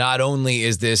 And not only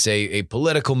is this a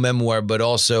political memoir, but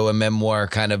also a memoir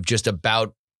kind of just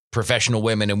about professional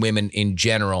women and women in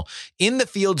general. In the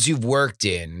fields you've worked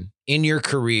in your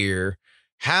career,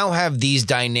 how have these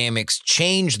dynamics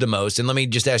changed the most? And let me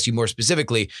just ask you more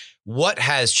specifically, what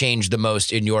has changed the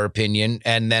most in your opinion?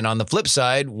 And then on the flip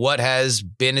side, what has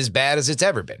been as bad as it's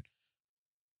ever been?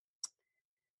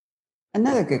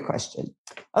 Another good question.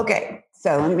 Okay,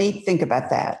 so let me think about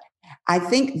that. I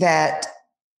think that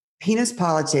penis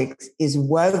politics is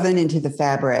woven into the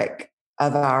fabric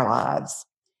of our lives.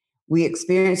 We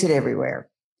experience it everywhere,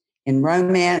 in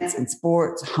romance, in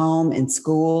sports, home, in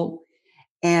school.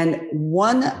 And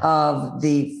one of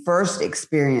the first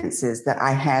experiences that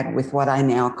I had with what I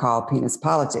now call penis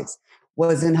politics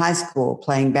was in high school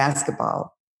playing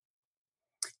basketball.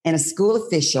 And a school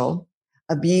official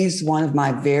abused one of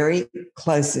my very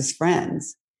closest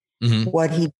friends. Mm-hmm.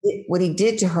 What he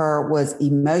did to her was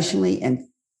emotionally and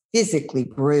physically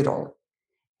brutal.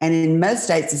 And in most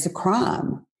states, it's a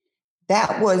crime.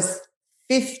 That was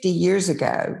 50 years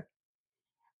ago.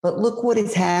 But look what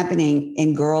is happening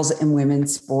in girls and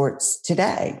women's sports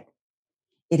today.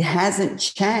 It hasn't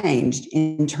changed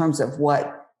in terms of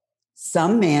what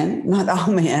some men, not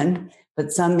all men,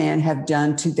 but some men have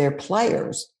done to their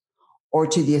players or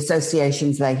to the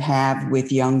associations they have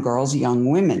with young girls,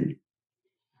 young women.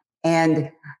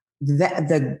 And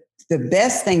the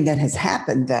best thing that has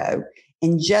happened, though,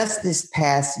 in just this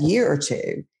past year or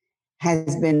two,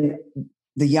 has been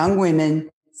the young women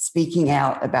speaking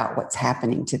out about what's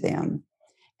happening to them.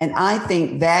 And I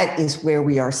think that is where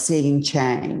we are seeing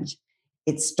change.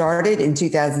 It started in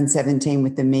 2017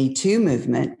 with the Me Too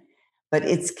movement, but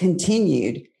it's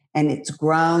continued and it's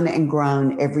grown and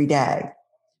grown every day.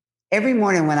 Every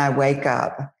morning when I wake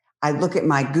up, I look at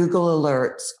my Google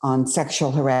alerts on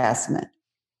sexual harassment.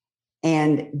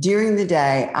 And during the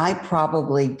day, I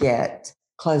probably get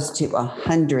close to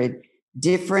 100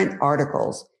 different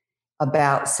articles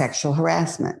about sexual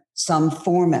harassment, some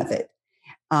form of it.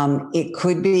 It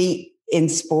could be in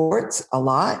sports a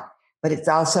lot, but it's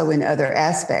also in other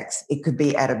aspects. It could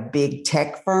be at a big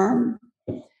tech firm.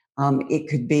 It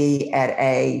could be at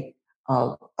a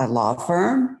law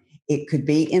firm. It could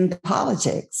be in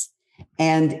politics.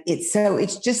 And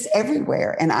it's just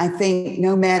everywhere. And I think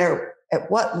no matter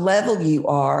at what level you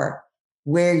are,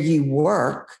 where you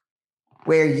work,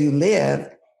 where you live,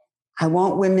 I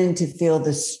want women to feel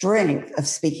the strength of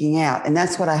speaking out. And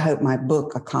that's what I hope my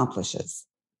book accomplishes.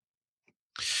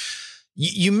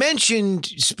 You mentioned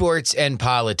sports and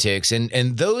politics,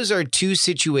 and those are two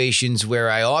situations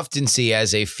where I often see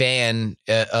as a fan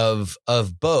of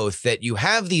both that you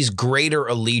have these greater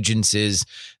allegiances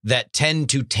that tend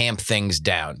to tamp things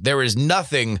down. There is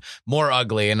nothing more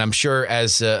ugly, and I'm sure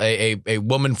as a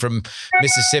woman from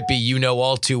Mississippi, you know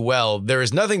all too well, there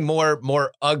is nothing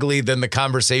more ugly than the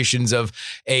conversations of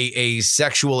a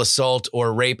sexual assault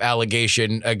or rape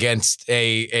allegation against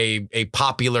a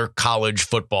popular college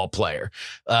football player.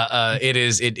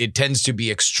 It tends to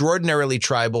be extraordinarily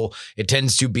tribal. It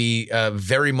tends to be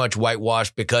very much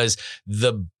whitewashed because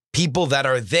the people that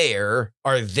are there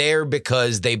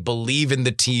because they believe in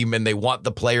the team and they want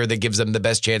the player that gives them the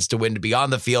best chance to win to be on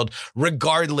the field,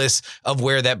 regardless of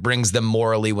where that brings them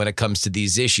morally when it comes to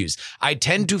these issues. I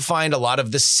tend to find a lot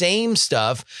of the same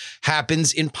stuff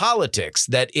happens in politics,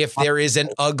 that if there is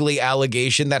an ugly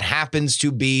allegation that happens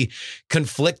to be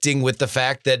conflicting with the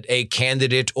fact that a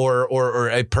candidate or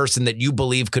a person that you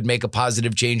believe could make a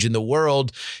positive change in the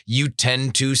world, you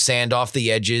tend to sand off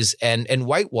the edges and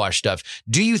whitewash stuff.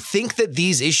 Do you think that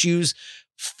these issues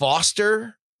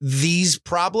foster these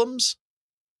problems?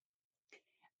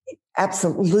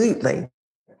 Absolutely.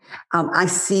 I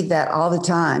see that all the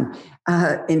time.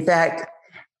 In fact,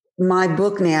 my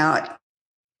book now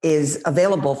is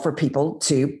available for people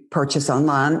to purchase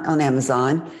online on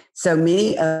Amazon. So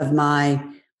many of my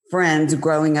friends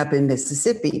growing up in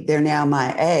Mississippi, they're now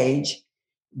my age.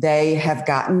 They have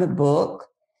gotten the book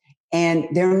and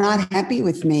they're not happy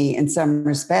with me in some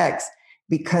respects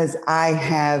because I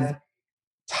have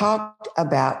talked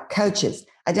about coaches.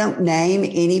 I don't name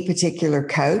any particular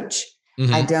coach.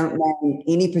 Mm-hmm. I don't name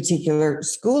any particular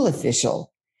school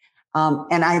official.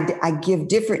 And I give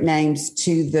different names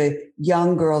to the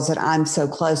young girls that I'm so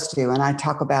close to, and I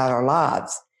talk about our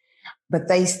lives. But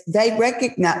they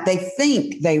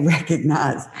think they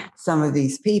recognize some of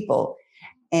these people,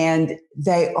 and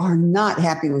they are not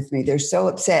happy with me. They're so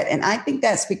upset. And I think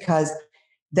that's because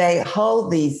they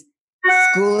hold these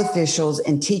school officials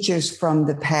and teachers from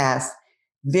the past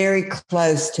very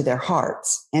close to their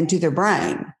hearts and to their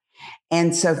brain.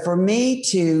 And so for me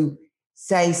to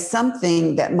say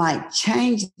something that might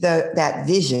change that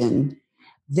vision,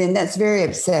 then that's very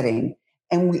upsetting.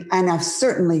 And I've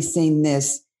certainly seen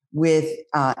this with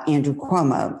Andrew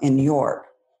Cuomo in New York.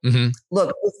 Mm-hmm.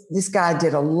 Look, this guy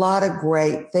did a lot of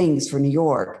great things for New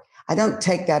York. I don't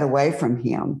take that away from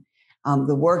him.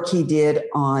 The work he did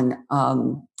on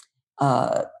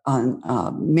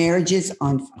marriages,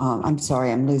 I'm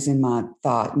sorry, I'm losing my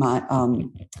thought,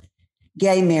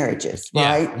 gay marriages,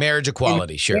 right? Yeah, marriage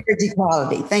equality, sure. Marriage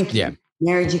equality, thank you. Yeah.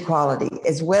 Marriage equality,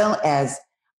 as well as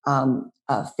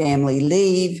family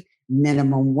leave,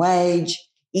 minimum wage,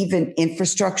 even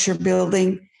infrastructure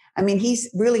building. I mean, he's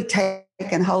really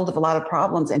taken hold of a lot of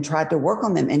problems and tried to work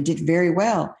on them and did very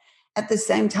well. At the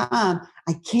same time,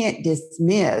 I can't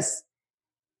dismiss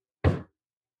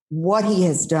what he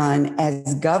has done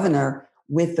as governor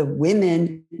with the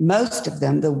women, most of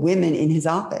them, the women in his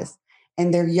office,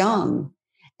 and they're young.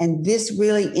 And this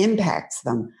really impacts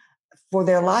them for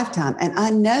their lifetime. And I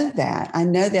know that. I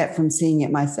know that from seeing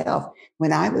it myself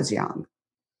when I was young.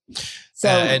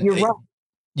 So you're right.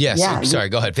 Yes. Yeah, sorry,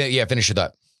 go ahead. Yeah, finish your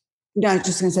thought. No, I was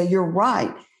just going to say, you're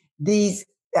right. Let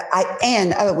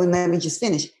me just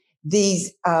finish.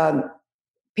 These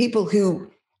people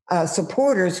who,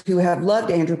 supporters who have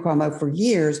loved Andrew Cuomo for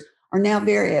years are now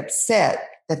very upset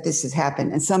that this has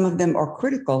happened. And some of them are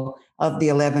critical of the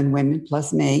 11 women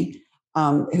plus me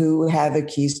who have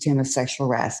accused him of sexual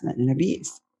harassment and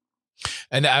abuse.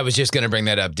 And I was just going to bring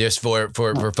that up just for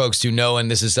folks who know, and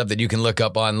this is stuff that you can look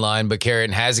up online, but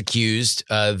Karen has accused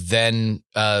then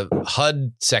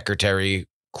HUD Secretary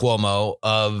Cuomo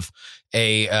of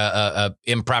a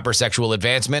improper sexual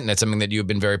advancement. And that's something that you've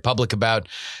been very public about.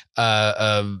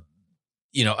 I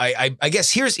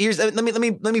guess here's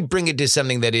let me bring it to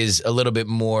something that is a little bit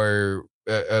more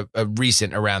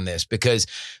recent around this, because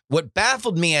what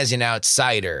baffled me as an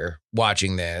outsider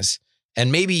watching this, and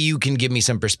maybe you can give me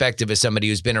some perspective as somebody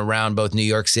who's been around both New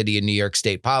York City and New York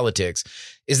State politics,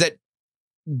 is that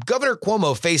Governor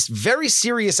Cuomo faced very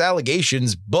serious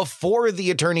allegations before the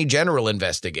Attorney General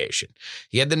investigation.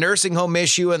 He had the nursing home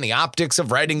issue and the optics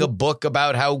of writing a book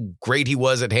about how great he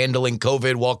was at handling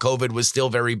COVID while COVID was still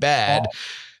very bad.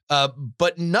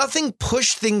 But nothing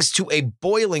pushed things to a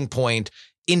boiling point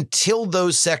until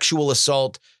those sexual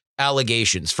assault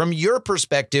allegations. From your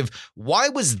perspective, why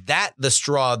was that the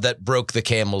straw that broke the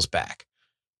camel's back?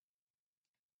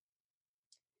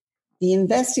 The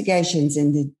investigations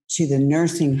into the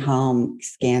nursing home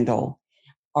scandal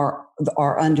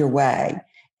are underway.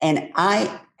 And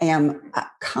I am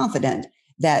confident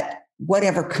that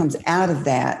whatever comes out of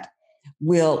that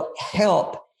will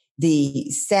help the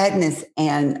sadness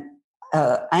and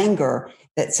anger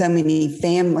that so many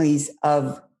families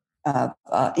of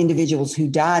individuals who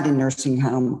died in nursing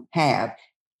home have.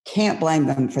 Can't blame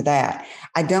them for that.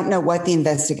 I don't know what the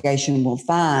investigation will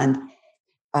find,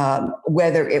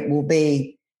 whether it will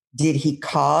be, did he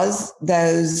cause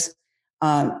those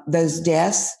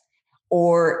deaths,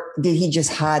 or did he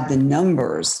just hide the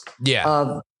numbers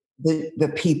of the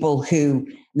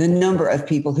number of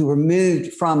people who were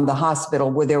moved from the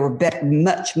hospital where there were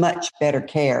much, much better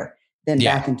care than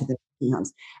back into the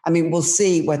homes. I mean, we'll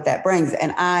see what that brings.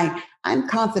 And I'm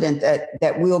confident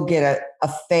that we'll get a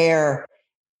fair,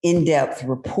 in-depth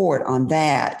report on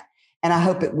that. And I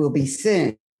hope it will be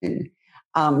soon.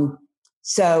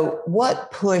 So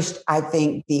what pushed, I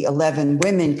think, the 11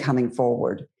 women coming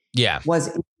forward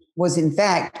was in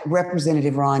fact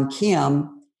Representative Ron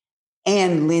Kemp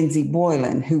and Lindsey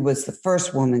Boylan, who was the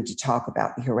first woman to talk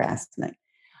about the harassment.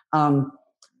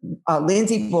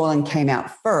 Lindsey Boylan came out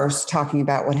first talking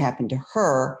about what happened to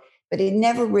her, but it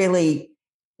never really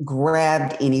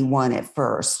grabbed anyone at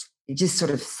first. It just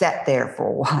sort of sat there for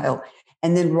a while.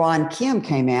 And then Ron Kemp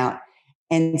came out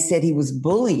and said he was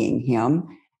bullying him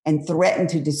and threatened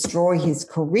to destroy his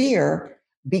career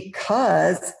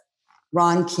because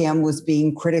Ron Kemp was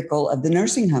being critical of the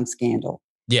nursing home scandal.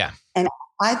 Yeah. And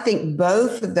I think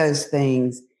both of those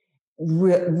things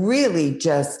really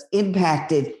just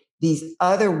impacted these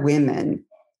other women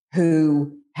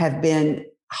who have been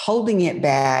holding it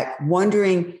back,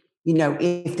 wondering,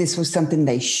 if this was something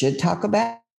they should talk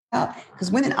about.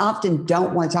 Because women often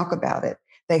don't want to talk about it.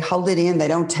 They hold it in. They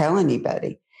don't tell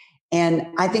anybody. And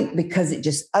I think because it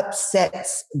just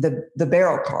upsets the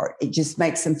barrel cart, it just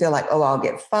makes them feel like, oh, I'll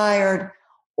get fired,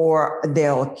 or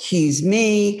they'll accuse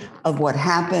me of what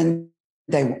happened.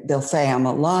 They'll say I'm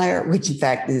a liar, which in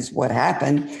fact is what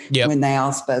happened when they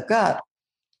all spoke up.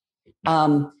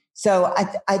 So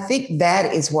I think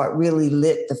that is what really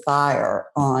lit the fire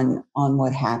on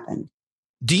what happened.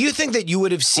 Do you think that you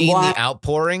would have seen the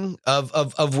outpouring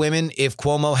of women if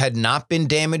Cuomo had not been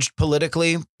damaged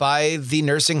politically by the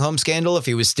nursing home scandal, if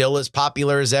he was still as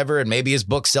popular as ever and maybe his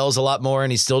book sells a lot more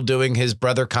and he's still doing his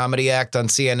brother comedy act on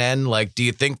CNN? Like, do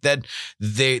you think that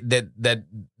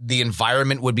the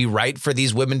environment would be right for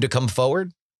these women to come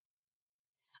forward?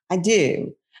 I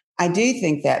do. I do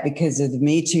think that because of the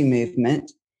Me Too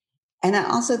movement. And I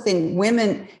also think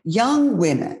women, young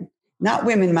women, not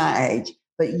women my age,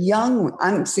 but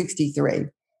I'm 63,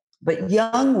 but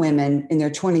young women in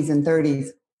their 20s and 30s,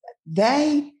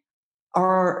 they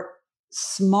are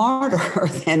smarter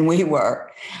than we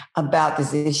were about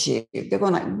this issue. They're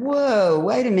going like, whoa,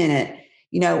 wait a minute.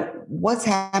 What's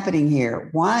happening here?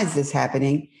 Why is this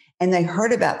happening? And they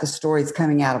heard about the stories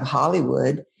coming out of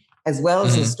Hollywood as well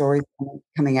as the stories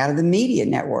coming out of the media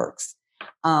networks.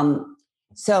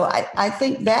 So I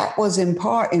think that was in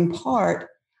part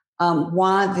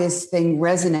why this thing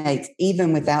resonates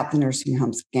even without the nursing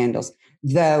home scandals.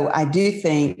 Though I do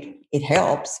think it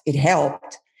helps. It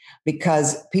helped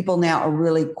because people now are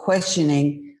really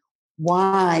questioning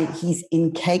why he's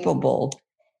incapable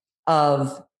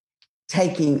of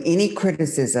taking any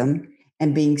criticism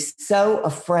and being so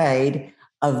afraid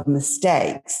of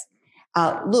mistakes.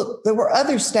 Look, there were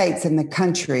other states in the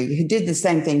country who did the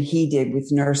same thing he did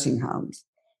with nursing homes.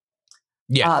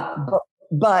 Yeah.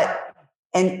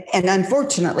 And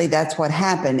unfortunately, that's what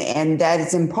happened. And that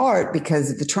is in part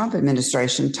because of the Trump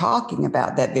administration talking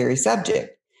about that very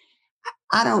subject.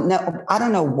 I don't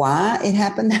know why it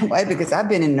happened that way, because I've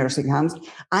been in nursing homes.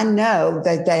 I know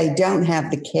that they don't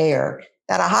have the care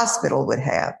that a hospital would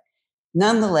have.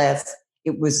 Nonetheless,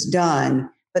 it was done.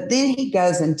 But then he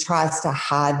goes and tries to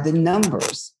hide the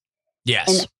numbers. Yes.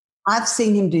 And I've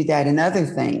seen him do that in other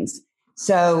things.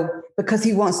 So, because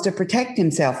he wants to protect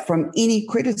himself from any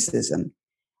criticism.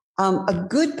 A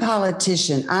good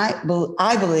politician, I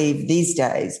believe these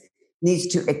days, needs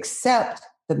to accept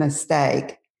the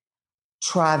mistake,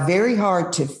 try very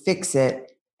hard to fix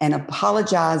it, and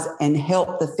apologize and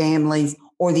help the families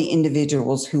or the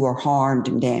individuals who are harmed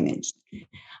and damaged.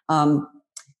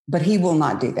 But he will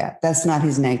not do that. That's not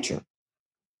his nature.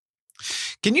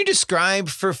 Can you describe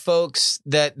for folks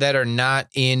that are not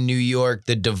in New York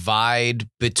the divide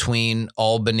between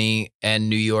Albany and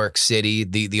New York City,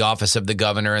 the office of the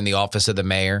governor and the office of the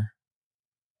mayor?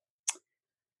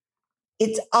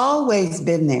 It's always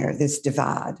been there, this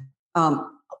divide.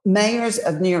 Mayors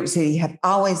of New York City have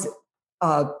always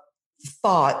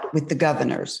fought with the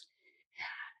governors.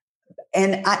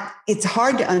 And it's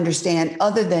hard to understand,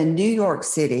 other than New York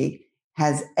City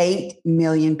has 8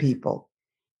 million people.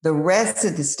 The rest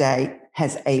of the state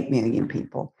has 8 million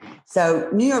people. So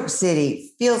New York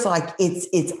City feels like it's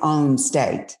its own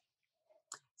state.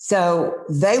 So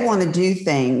they want to do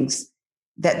things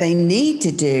that they need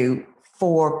to do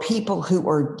for people who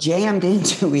are jammed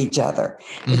into each other.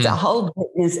 Mm-hmm. It's a whole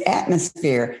different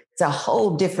atmosphere. It's a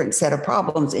whole different set of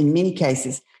problems in many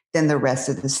cases than the rest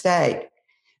of the state.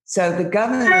 So the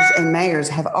governors and mayors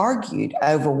have argued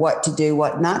over what to do,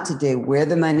 what not to do, where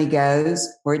the money goes,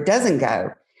 where it doesn't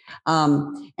go.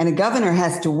 And a governor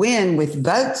has to win with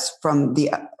votes from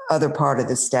the other part of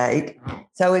the state.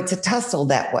 So it's a tussle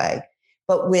that way.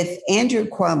 But with Andrew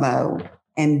Cuomo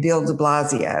and Bill de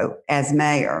Blasio as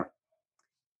mayor,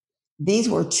 these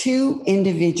were two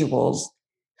individuals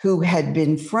who had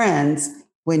been friends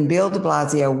when Bill de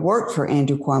Blasio worked for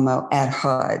Andrew Cuomo at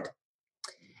HUD.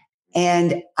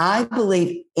 And I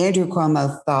believe Andrew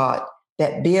Cuomo thought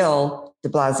that Bill de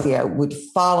Blasio would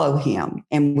follow him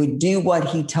and would do what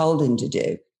he told him to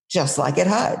do, just like at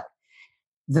HUD.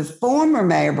 The former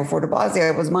mayor before de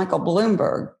Blasio was Michael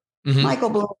Bloomberg. Mm-hmm. Michael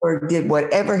Bloomberg did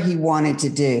whatever he wanted to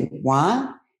do.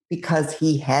 Why? Because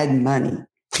he had money.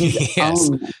 His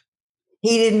own money.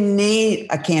 He didn't need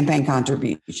a campaign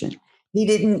contribution. He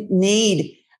didn't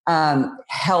need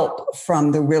help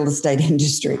from the real estate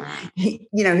industry. He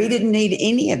didn't need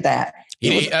any of that.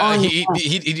 He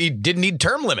didn't need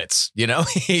term limits. He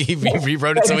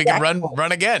wrote it so he could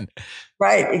run again.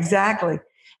 Right, exactly.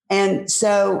 And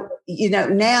so,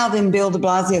 now then Bill de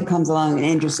Blasio comes along and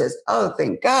Andrew says, oh,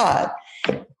 thank God.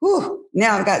 Whew,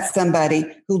 now I've got somebody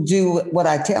who'll do what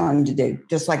I tell him to do,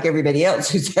 just like everybody else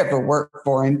who's ever worked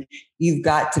for him. You've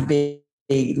got to be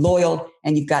loyal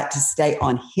and you've got to stay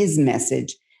on his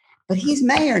message. But he's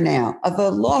mayor now of a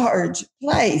large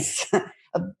place,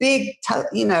 a big,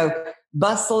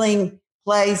 bustling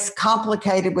place,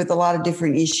 complicated with a lot of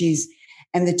different issues.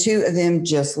 And the two of them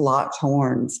just locked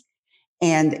horns.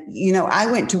 And, I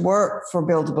went to work for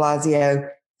Bill de Blasio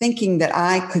thinking that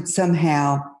I could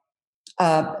somehow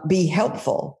be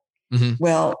helpful. Mm-hmm.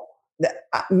 Well,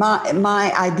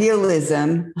 my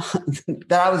idealism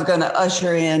that I was going to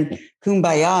usher in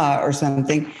Kumbaya or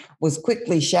something was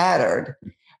quickly shattered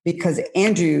because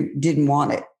Andrew didn't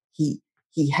want it.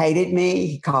 He hated me.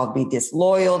 He called me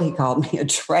disloyal. He called me a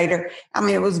traitor. I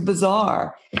mean, it was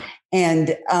bizarre.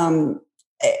 And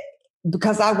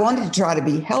because I wanted to try to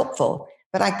be helpful,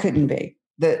 but I couldn't be.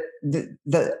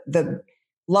 The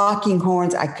locking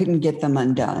horns, I couldn't get them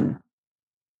undone.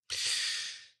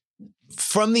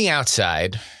 From the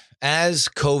outside, as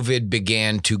COVID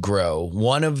began to grow,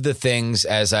 one of the things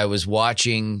as I was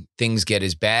watching things get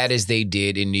as bad as they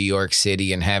did in New York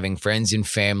City and having friends and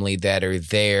family that are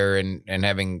there and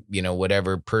having,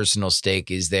 whatever personal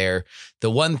stake is there, the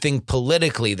one thing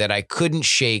politically that I couldn't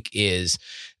shake is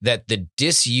that the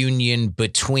disunion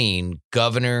between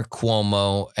Governor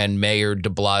Cuomo and Mayor de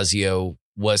Blasio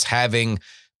was having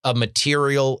a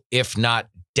material, if not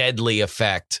deadly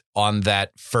effect on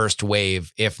that first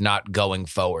wave, if not going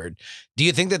forward. Do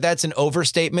you think that that's an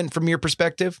overstatement from your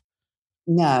perspective?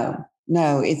 No,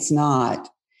 it's not.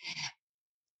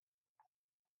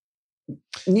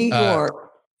 New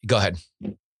York. Go ahead.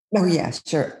 Oh, yeah,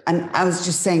 sure. And I was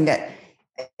just saying that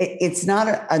it's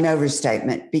not an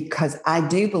overstatement, because I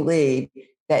do believe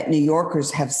that New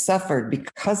Yorkers have suffered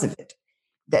because of it,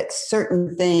 that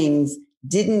certain things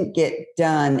didn't get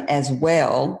done as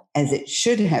well as it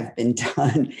should have been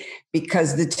done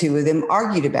because the two of them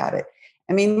argued about it.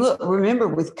 I mean, look, remember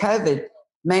with COVID,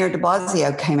 Mayor de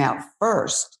Blasio came out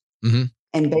first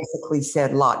and basically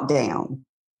said lockdown,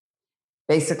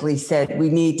 basically said we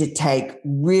need to take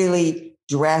really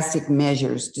drastic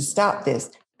measures to stop this,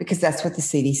 because that's what the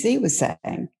CDC was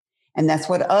saying. And that's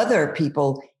what other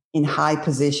people in high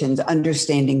positions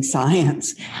understanding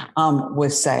science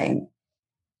was saying.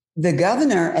 The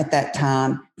governor at that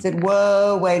time said,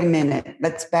 whoa, wait a minute,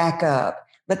 let's back up.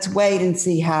 Let's wait and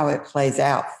see how it plays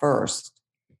out first.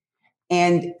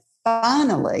 And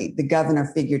finally, the governor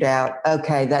figured out,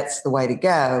 okay, that's the way to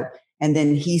go. And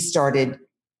then he started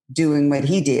doing what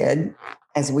he did,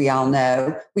 as we all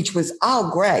know, which was all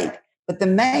great. But the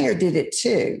mayor did it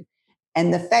too.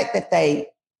 And the fact that they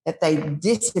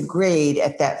disagreed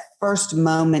at that first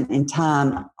moment in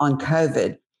time on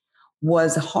COVID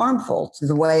was harmful to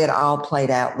the way it all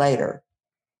played out later.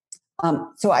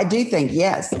 So I do think,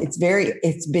 yes, it's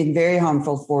been very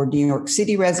harmful for New York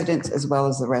City residents as well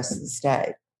as the rest of the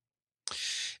state.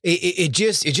 It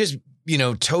just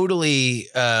totally.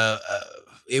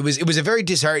 It was a very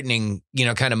disheartening,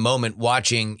 kind of moment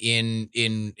watching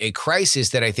in a crisis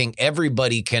that I think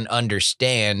everybody can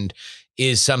understand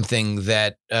is something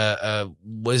that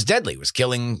was deadly, was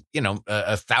killing,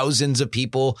 thousands of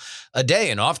people a day.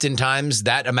 And oftentimes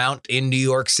that amount in New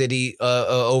York City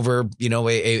over,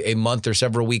 a month or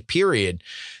several week period,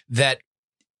 that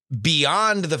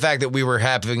beyond the fact that we were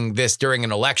having this during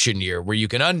an election year where you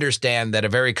can understand that a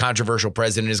very controversial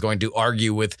president is going to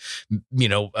argue with,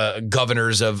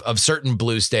 governors of certain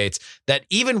blue states, that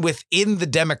even within the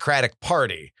Democratic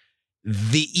Party,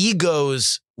 the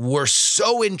egos were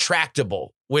so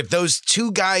intractable with those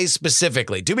two guys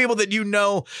specifically, two people that you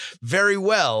know very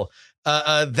well,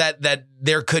 that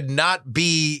there could not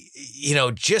be,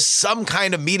 just some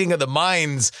kind of meeting of the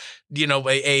minds,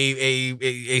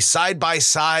 a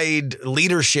side-by-side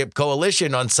leadership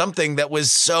coalition on something that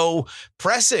was so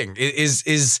pressing.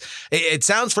 It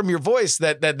sounds from your voice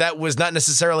that was not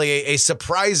necessarily a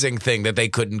surprising thing that they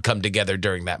couldn't come together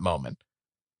during that moment.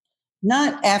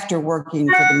 Not after working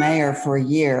for the mayor for a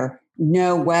year.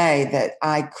 No way that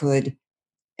I could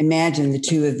imagine the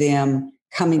two of them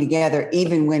coming together,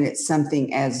 even when it's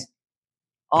something as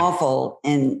awful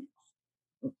and,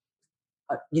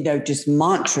 just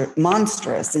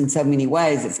monstrous in so many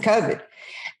ways as COVID.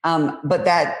 But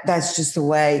that's just the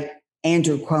way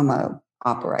Andrew Cuomo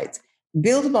operates.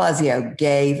 Bill de Blasio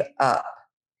gave up.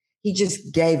 He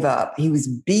just gave up. He was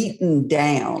beaten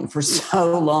down for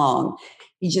so long.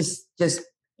 He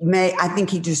I think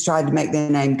he just tried to make the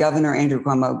name Governor Andrew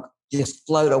Cuomo just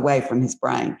float away from his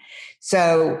brain.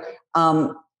 So,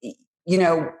 if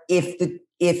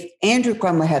Andrew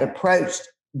Cuomo had approached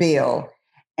Bill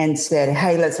and said,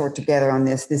 hey, let's work together on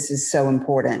this. This is so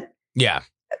important. Yeah.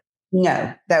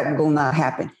 No, that will not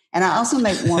happen. And I also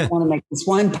want to make this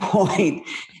one point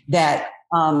that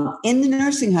in the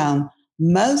nursing home,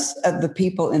 most of the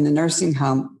people in the nursing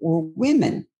home were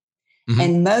women.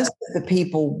 And most of the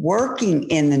people working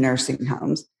in the nursing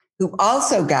homes who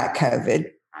also got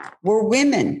COVID were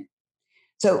women.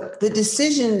 So the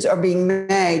decisions are being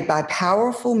made by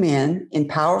powerful men in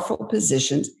powerful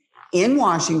positions in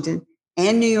Washington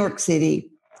and New York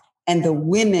City, and the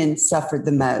women suffered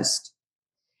the most.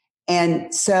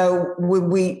 And so when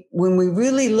we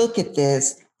really look at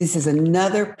this is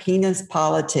another penis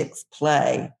politics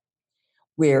play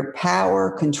where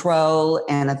power, control,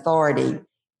 and authority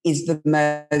is the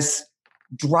most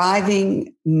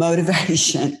driving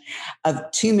motivation of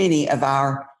too many of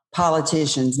our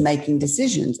politicians making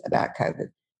decisions about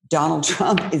COVID. Donald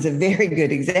Trump is a very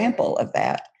good example of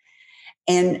that.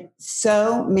 And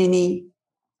so many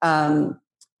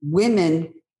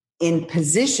women in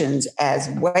positions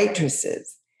as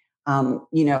waitresses,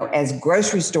 as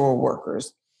grocery store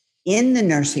workers in the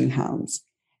nursing homes,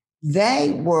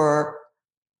 they were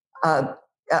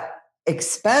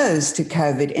exposed to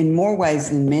COVID in more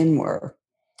ways than men were.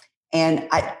 And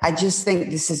I just think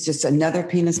this is just another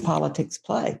penis politics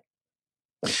play.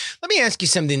 Let me ask you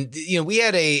something. We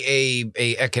had a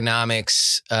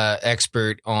economics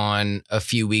expert on a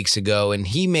few weeks ago, and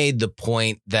he made the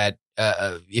point that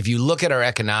if you look at our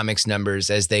economics numbers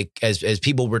as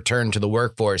people return to the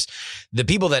workforce, the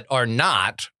people that are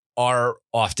not are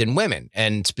often women,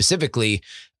 and specifically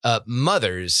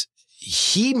mothers.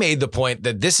 He made the point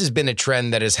that this has been a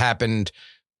trend that has happened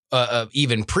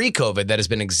even pre-COVID, that has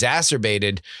been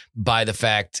exacerbated by the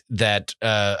fact that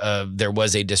there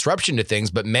was a disruption to things.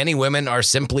 But many women are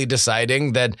simply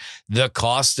deciding that the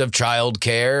cost of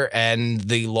childcare and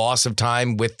the loss of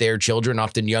time with their children,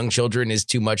 often young children, is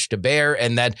too much to bear,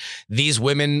 and that these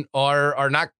women are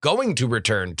not going to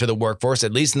return to the workforce,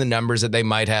 at least in the numbers that they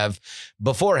might have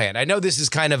beforehand. I know this is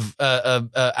kind of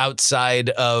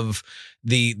outside of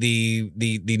the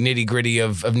nitty gritty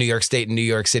of New York State and New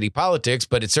York City politics,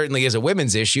 but it certainly is a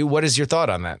women's issue. What is your thought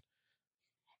on that?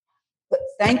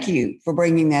 Thank you for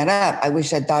bringing that up. I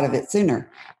wish I'd thought of it sooner.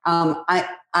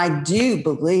 I do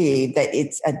believe that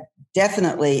it's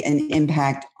definitely an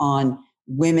impact on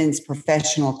women's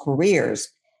professional careers,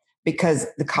 because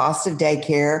the cost of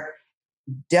daycare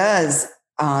does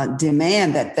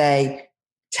demand that they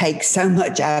take so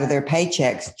much out of their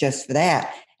paychecks just for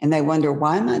that. And they wonder,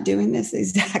 why am I doing this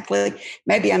exactly?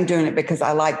 Maybe I'm doing it because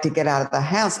I like to get out of the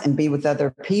house and be with other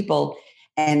people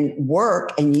and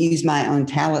work and use my own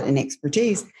talent and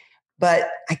expertise.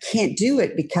 But I can't do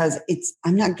it because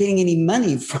I'm not getting any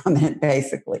money from it,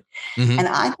 basically. Mm-hmm. And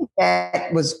I think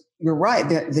you're right.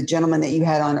 The gentleman that you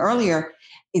had on earlier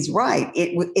is right.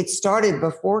 It started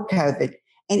before COVID,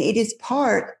 and it is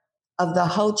part of the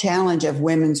whole challenge of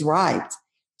women's rights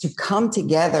to come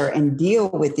together and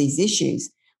deal with these issues.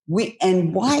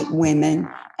 And white women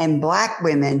and Black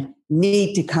women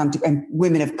need to and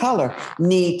women of color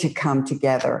need to come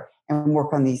together and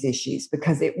work on these issues,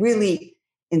 because it really,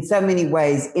 in so many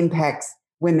ways, impacts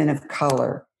women of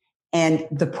color. And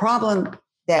the problem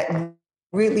that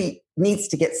really needs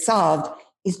to get solved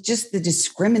is just the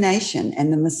discrimination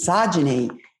and the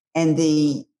misogyny and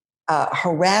the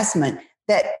harassment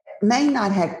that may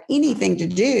not have anything to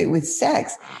do with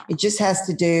sex. It just has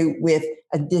to do with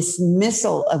a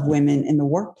dismissal of women in the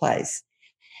workplace.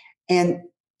 And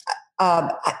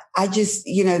I just,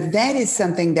 that is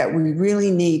something that we really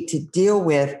need to deal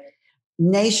with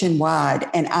nationwide.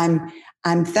 And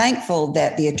I'm thankful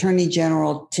that the Attorney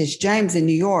General Tish James in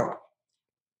New York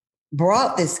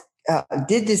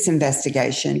did this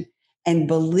investigation and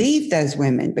believed those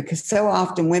women, because so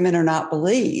often women are not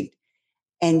believed.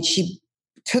 And she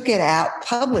took it out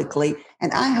publicly.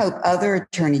 And I hope other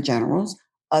attorney generals,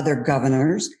 other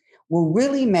governors will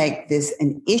really make this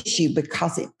an issue,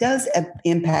 because it does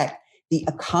impact the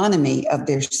economy of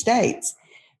their states.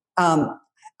 I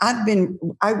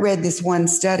read this one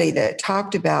study that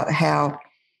talked about how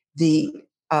the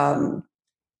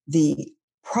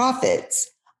profits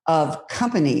of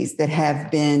companies that have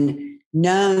been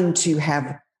known to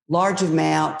have large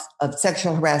amounts of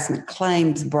sexual harassment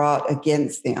claims brought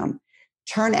against them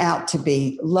turn out to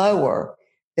be lower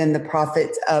than the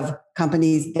profits of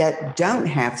companies that don't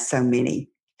have so many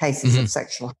cases of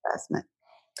sexual harassment.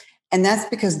 And that's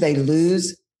because they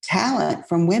lose talent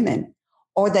from women,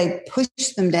 or they push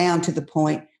them down to the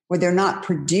point where they're not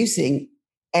producing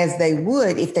as they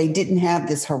would if they didn't have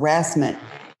this harassment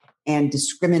and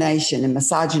discrimination and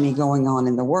misogyny going on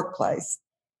in the workplace.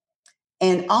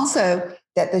 And also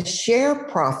that the share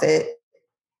profit,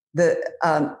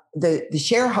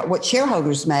 what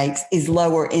shareholders makes is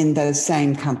lower in those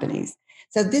same companies.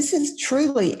 So this is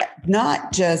truly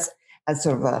not just a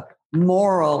sort of a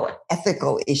moral,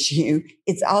 ethical issue.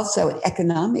 It's also an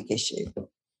economic issue.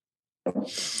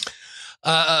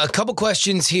 A couple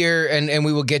questions here, and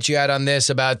we will get you out on this,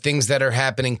 about things that are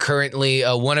happening currently.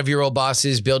 One of your old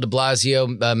bosses, Bill de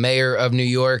Blasio, mayor of New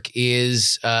York,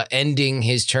 is ending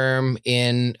his term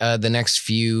in the next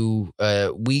few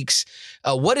weeks.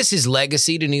 What is his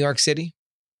legacy to New York City?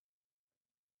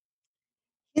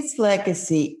 His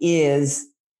legacy is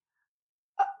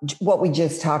what we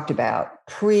just talked about,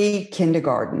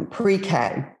 pre-kindergarten,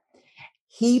 pre-K.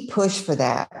 He pushed for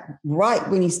that right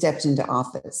when he stepped into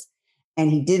office,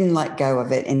 and he didn't let go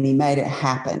of it, and he made it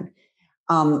happen.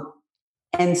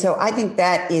 And so I think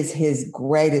that is his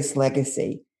greatest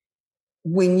legacy.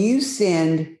 When you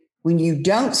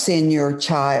don't send your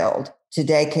child to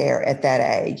daycare at that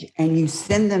age, and you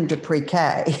send them to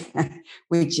pre-K,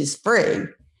 which is free,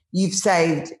 you've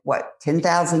saved,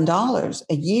 $10,000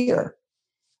 a year.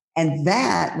 And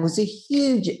that was a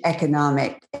huge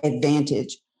economic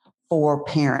advantage for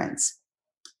parents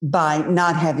by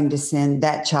not having to send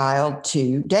that child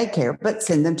to daycare, but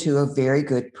send them to a very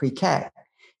good pre-K.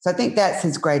 So I think that's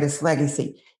his greatest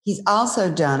legacy. He's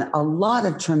also done a lot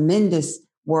of tremendous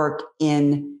work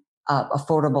in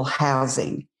affordable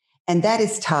housing. And that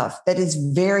is tough. That is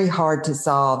very hard to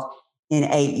solve in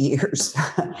 8 years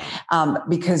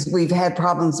because we've had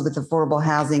problems with affordable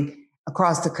housing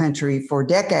across the country for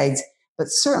decades, but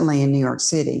certainly in New York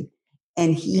City.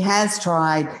 And he has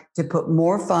tried to put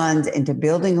more funds into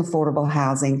building affordable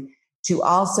housing to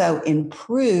also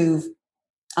improve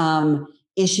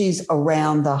issues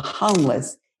around the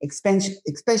homeless,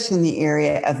 especially in the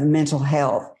area of mental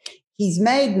health. He's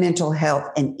made mental health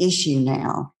an issue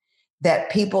now that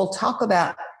people talk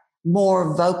about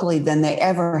more vocally than they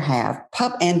ever have,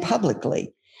 and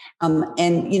publicly.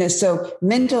 So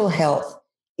mental health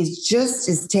is just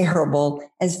as terrible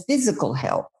as physical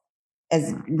health,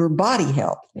 as your body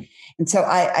health. And so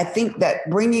I think that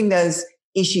bringing those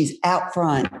issues out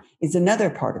front is another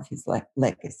part of his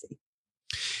legacy.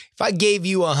 If I gave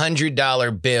you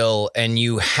 $100 bill and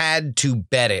you had to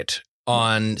bet it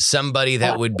on somebody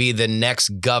that would be the next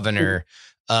governor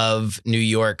of New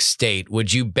York State,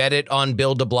 would you bet it on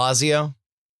Bill de Blasio?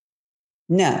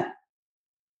 No.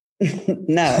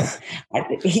 No.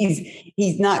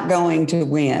 He's not going to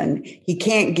win. He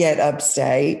can't get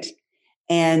upstate,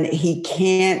 and he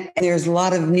can't. There's a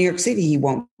lot of New York City he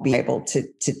won't be able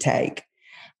to take.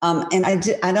 And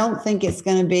I don't think it's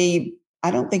going to be. I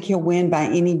don't think he'll win by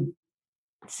any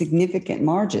significant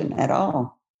margin at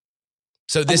all.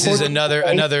 So this is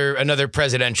another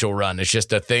presidential run. It's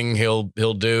just a thing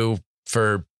he'll do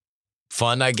for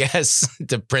fun, I guess,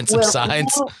 to print some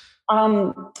signs.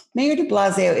 Mayor de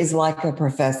Blasio is like a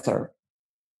professor.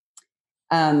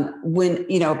 When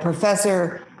a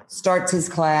professor starts his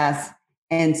class,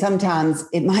 and sometimes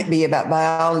it might be about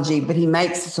biology, but he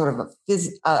makes sort of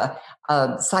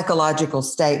a psychological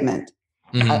statement.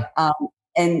 Mm-hmm.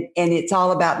 And it's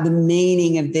all about the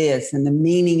meaning of this and the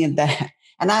meaning of that.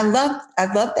 And I loved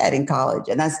that in college,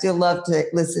 and I still love to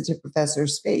listen to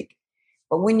professors speak.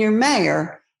 But when you're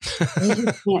mayor, you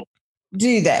just can't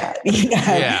do that.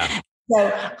 Yeah.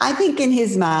 So I think in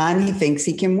his mind, he thinks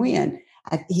he can win.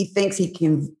 He thinks he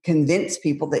can convince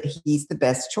people that he's the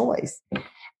best choice,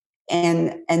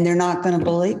 and they're not going to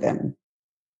believe him.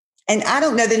 And I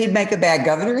don't know that he'd make a bad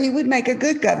governor. He would make a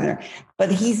good governor,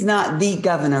 but he's not the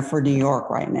governor for New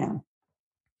York right now.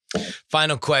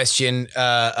 Final question.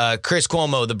 Chris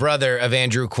Cuomo, the brother of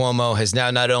Andrew Cuomo, has now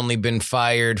not only been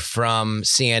fired from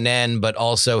CNN, but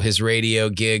also his radio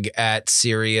gig at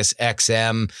Sirius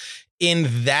XM.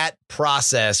 In that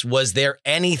process, was there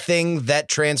anything that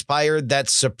transpired that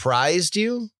surprised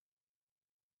you?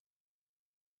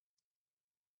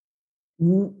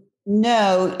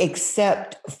 No,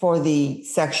 except for the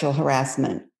sexual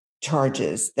harassment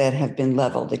charges that have been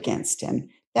leveled against him.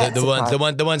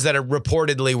 The ones that are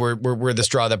reportedly were the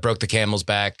straw that broke the camel's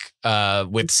back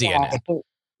with CNN.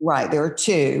 Right. There were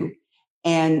two,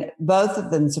 and both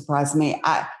of them surprised me.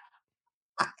 I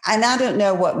don't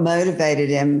know what motivated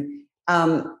him,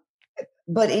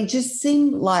 but it just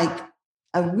seemed like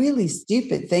a really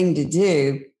stupid thing to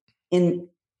do in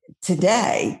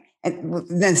today. And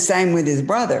the same with his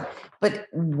brother. But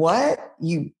what?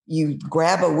 You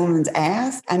grab a woman's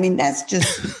ass? I mean, that's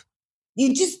just...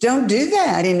 You just don't do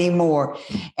that anymore.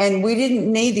 And we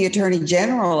didn't need the Attorney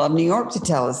General of New York to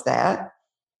tell us that,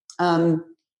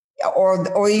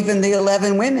 or even the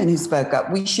 11 women who spoke up.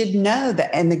 We should know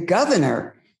that, and the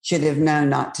governor should have known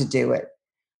not to do it.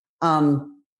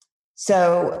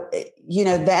 So,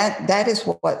 that is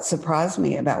what surprised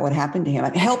me about what happened to him.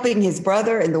 Helping his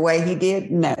brother in the way he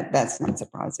did, no, that's not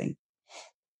surprising,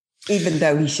 even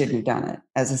though he shouldn't have done it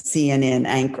as a CNN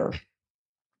anchor.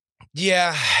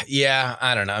 Yeah.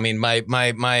 I don't know. I mean, what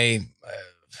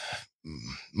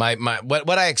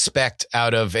I expect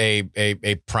out of a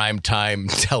primetime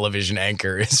television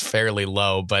anchor is fairly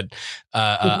low, but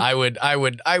I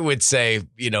would say,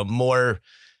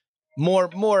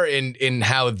 more in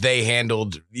how they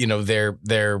handled, their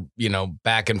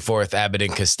back and forth Abbott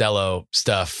and Costello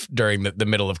stuff during the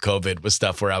middle of COVID was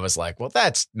stuff where I was like, well,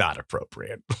 that's not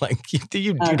appropriate. Like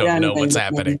you don't know what's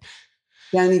happening.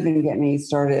 Don't even get me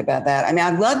started about that. I mean, I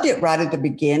loved it right at the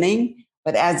beginning,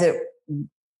 but as it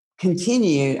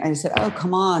continued, I just said, "Oh,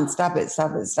 come on, stop it!"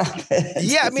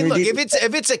 Yeah, I mean, look,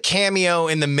 if it's a cameo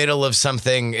in the middle of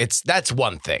something, that's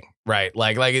one thing, right?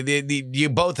 Like you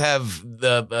both have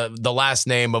the last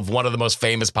name of one of the most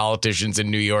famous politicians in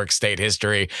New York State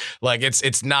history. Like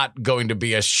it's not going to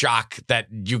be a shock that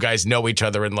you guys know each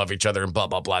other and love each other and blah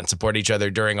blah blah and support each other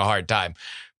during a hard time,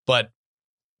 but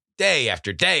day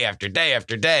after day after day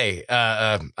after day.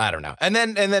 I don't know. And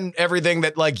then everything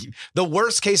that, like, the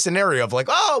worst case scenario of like,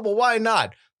 oh, well, why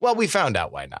not? Well, we found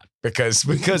out why not,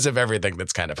 because of everything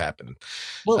that's kind of happened.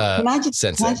 Well, can I just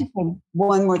say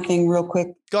one more thing real quick?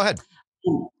 Go ahead.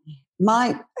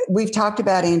 We've talked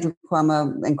about Andrew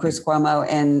Cuomo and Chris Cuomo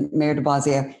and Mayor de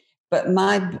Blasio, but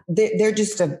they're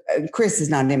just Chris is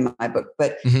not in my book,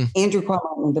 but Andrew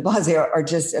Cuomo and de Blasio are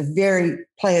just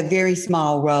play a very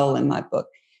small role in my book.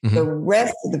 The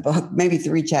rest of the book, maybe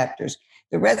 3 chapters,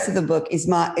 the rest of the book is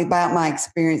about my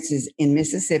experiences in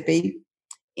Mississippi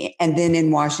and then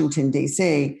in Washington,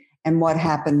 D.C., and what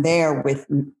happened there with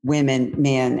women,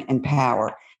 men, and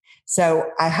power. So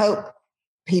I hope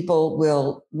people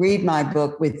will read my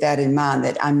book with that in mind,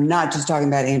 that I'm not just talking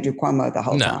about Andrew Cuomo the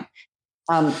whole time.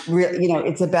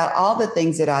 It's about all the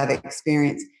things that I've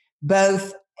experienced,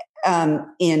 both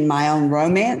in my own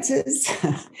romances,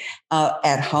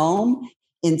 at home,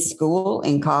 in school,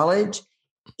 in college,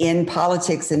 in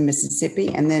politics in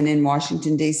Mississippi, and then in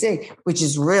Washington, D.C., which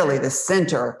is really the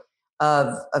center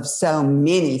of so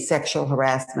many sexual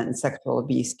harassment and sexual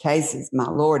abuse cases. My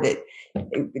Lord, it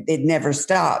never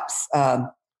stops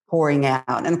pouring out.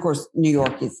 And of course, New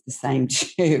York is the same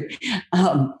too.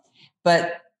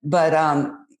 But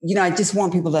I just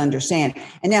want people to understand.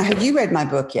 And now, have you read my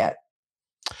book yet?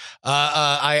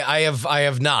 I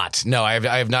have not. No, I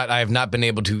have not been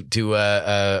able to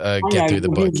get through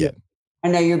the book yet. I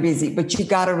know you're busy, but you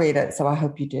got to read it. So I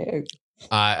hope you do.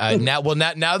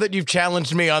 Now that you've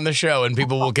challenged me on the show and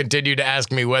people will continue to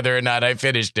ask me whether or not I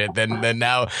finished it, then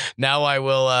now I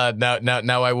will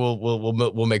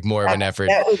we'll make more of an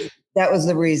effort. That was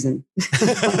the reason.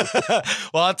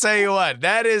 Well, I'll tell you what,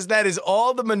 that is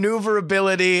all the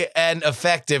maneuverability and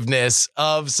effectiveness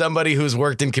of somebody who's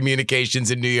worked in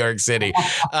communications in New York City.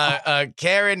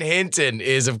 Karen Hinton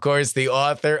is, of course, the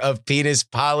author of Penis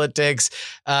Politics.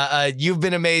 You've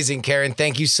been amazing, Karen.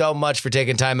 Thank you so much for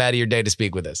taking time out of your day to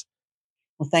speak with us.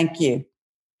 Well, thank you.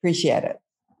 Appreciate it.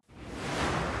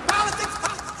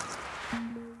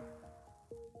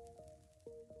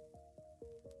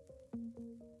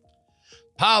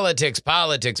 Politics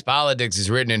is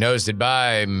written and hosted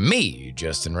by me,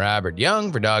 Justin Robert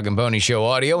Young, for Dog and Pony Show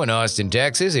Audio in Austin,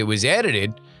 Texas. It was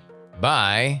edited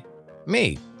by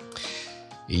me.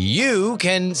 You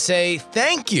can say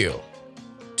thank you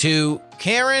to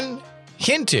Karen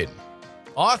Hinton,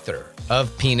 author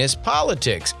of Penis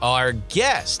Politics, our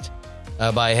guest,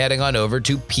 by heading on over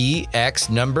to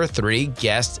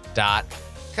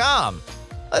px3guest.com.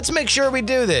 Let's make sure we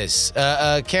do this.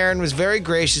 Karen was very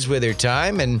gracious with her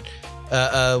time and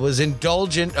was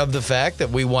indulgent of the fact that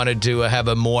we wanted to have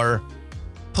a more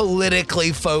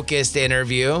politically focused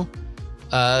interview.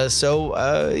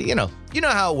 So you know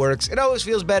how it works. It always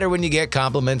feels better when you get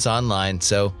compliments online.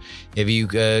 So if you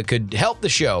could help the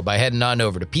show by heading on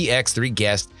over to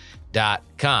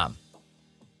px3guest.com.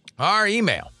 Our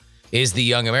email is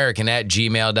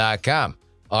theyoungamerican@gmail.com.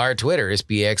 Our Twitter is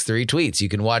PX3Tweets. You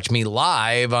can watch me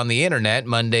live on the internet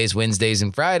Mondays, Wednesdays,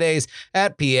 and Fridays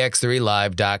at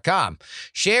px3live.com.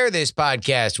 Share this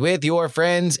podcast with your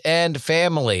friends and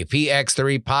family.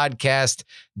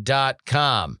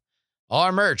 px3podcast.com.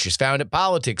 Our merch is found at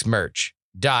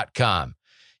politicsmerch.com.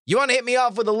 You want to hit me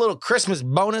off with a little Christmas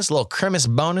bonus, Well,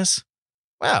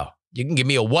 you can give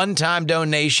me a one-time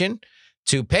donation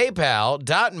to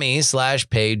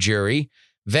paypal.me/payjury.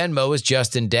 Venmo is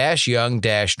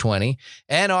Justin-Young-20,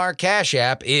 and our Cash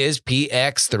App is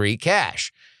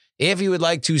PX3Cash. If you would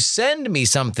like to send me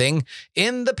something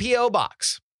in the P.O.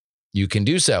 Box, you can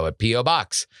do so at P.O.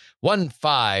 Box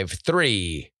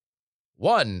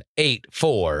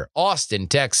 153-184, Austin,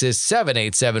 Texas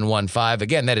 78715.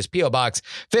 Again, that is P.O. Box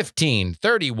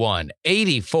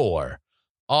 153184,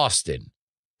 Austin,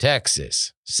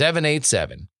 Texas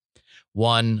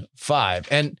 78715.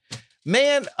 And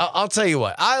man, I'll tell you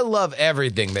what, I love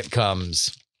everything that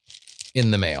comes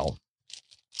in the mail,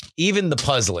 even the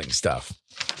puzzling stuff.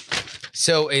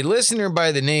 So a listener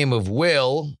by the name of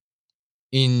Will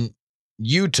in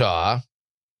Utah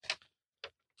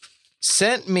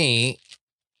sent me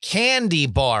candy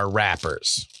bar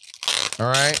wrappers. All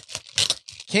right?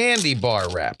 Candy bar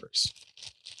wrappers.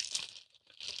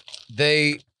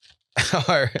 They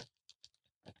are...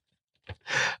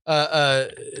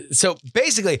 So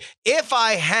basically, if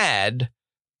I had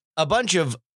a bunch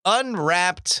of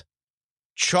unwrapped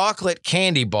chocolate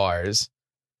candy bars,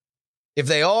 if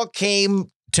they all came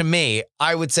to me,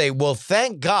 I would say, well,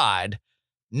 thank God,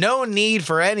 no need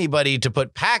for anybody to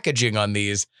put packaging on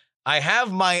these. I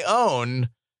have my own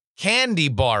candy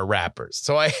bar wrappers.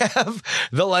 So I have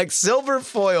the silver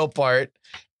foil part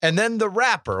and then the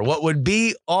wrapper, what would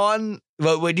be on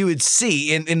what you would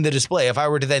see in the display if I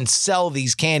were to then sell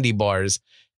these candy bars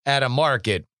at a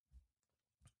market.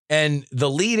 And the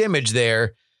lead image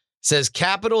there says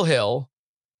Capitol Hill,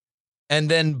 and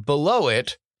then below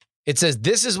it, it says,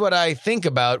 this is what I think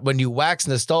about when you wax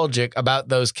nostalgic about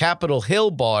those Capitol Hill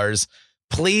bars.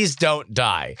 Please don't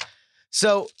die.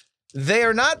 So they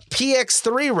are not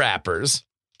PX3 rappers.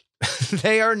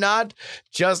 They are not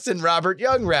Justin Robert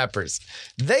Young rappers.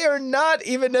 They are not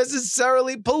even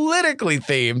necessarily politically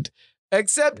themed,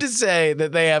 except to say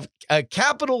that they have a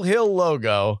Capitol Hill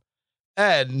logo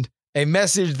and a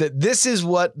message that this is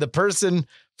what the person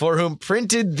for whom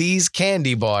printed these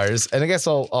candy bars, and I guess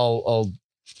I'll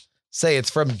say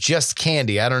it's from Just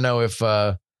Candy. I don't know if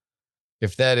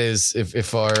that is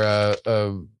if our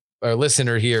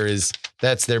listener here is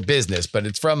that's their business, but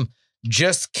it's from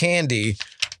Just Candy.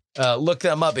 Look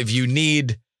them up if you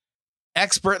need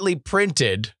expertly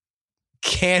printed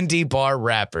candy bar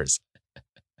wrappers.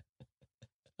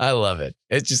 I love it.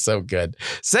 It's just so good.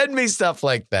 Send me stuff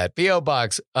like that. P.O.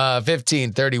 Box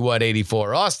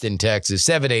 153184, Austin, Texas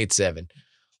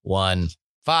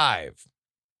 78715.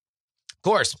 Of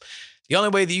course, the only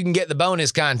way that you can get the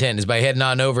bonus content is by heading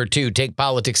on over to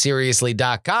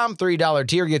TakePoliticsSeriously.com. $3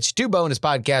 tier gets you 2 bonus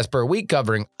podcasts per week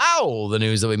covering all the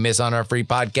news that we miss on our free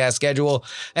podcast schedule.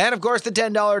 And, of course, the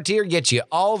 $10 tier gets you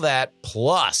all that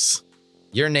plus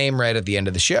your name right at the end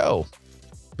of the show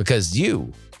because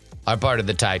you are part of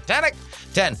the Titanic.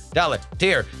 $10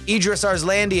 tier. Idris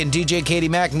Arslandy and DJ Katie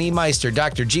Mack, Niemeister,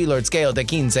 Dr. G. Lord Scale,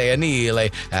 Dakin Say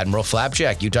Anile, Admiral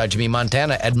Flapjack, Utah Jimmy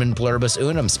Montana, Edmund Pluribus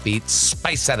Unum, Speed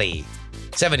Spicery,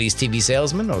 70s TV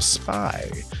Salesman, Oh Spy,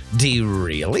 D.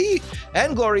 Really,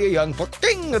 and Gloria Young for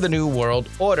King of the New World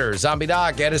Order, Zombie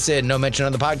Doc, Edison, no mention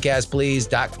on the podcast, please,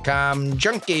 .com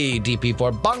Junkie,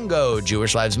 DP4 Bongo,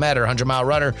 Jewish Lives Matter, 100 Mile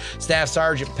Runner, Staff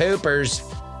Sergeant Poopers,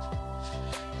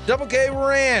 Double K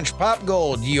Ranch, Pop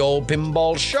Gold, Ye Old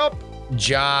Pinball Shop,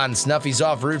 John, Snuffy's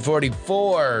Off Route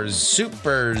 44,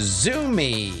 Super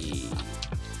Zoomy,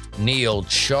 Neil,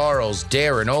 Charles,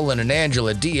 Darren, Olin and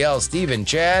Angela, DL, Stephen,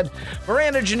 Chad,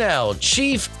 Miranda Janelle,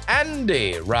 Chief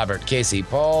Andy, Robert, Casey,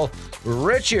 Paul,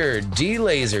 Richard, D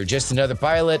Laser, Just Another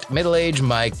Pilot, Middle Age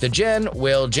Mike, The Jen,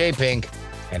 Will, J Pink,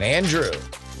 and Andrew.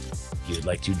 If you'd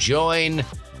like to join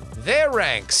their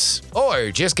ranks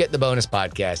or just get the bonus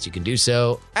podcast, you can do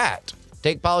so at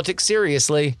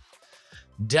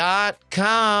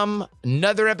TakePoliticsSeriously.com.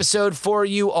 Another episode for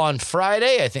you on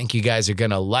Friday. I think you guys are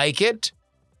going to like it.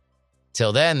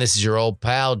 Till then, this is your old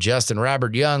pal, Justin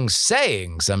Robert Young,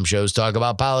 saying some shows talk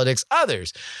about politics,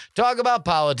 others talk about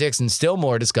politics, and still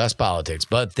more discuss politics.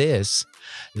 But this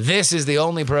is the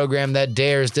only program that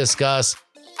dares discuss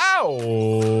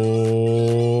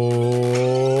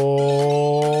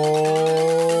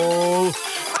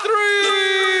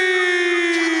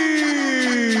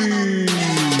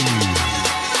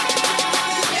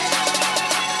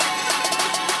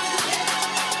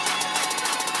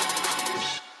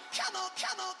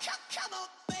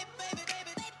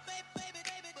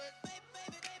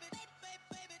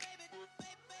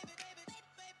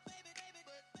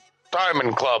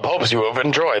Diamond Club hopes you have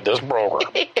enjoyed this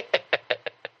program.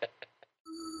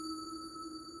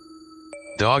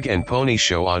 Dog and Pony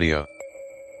Show audio.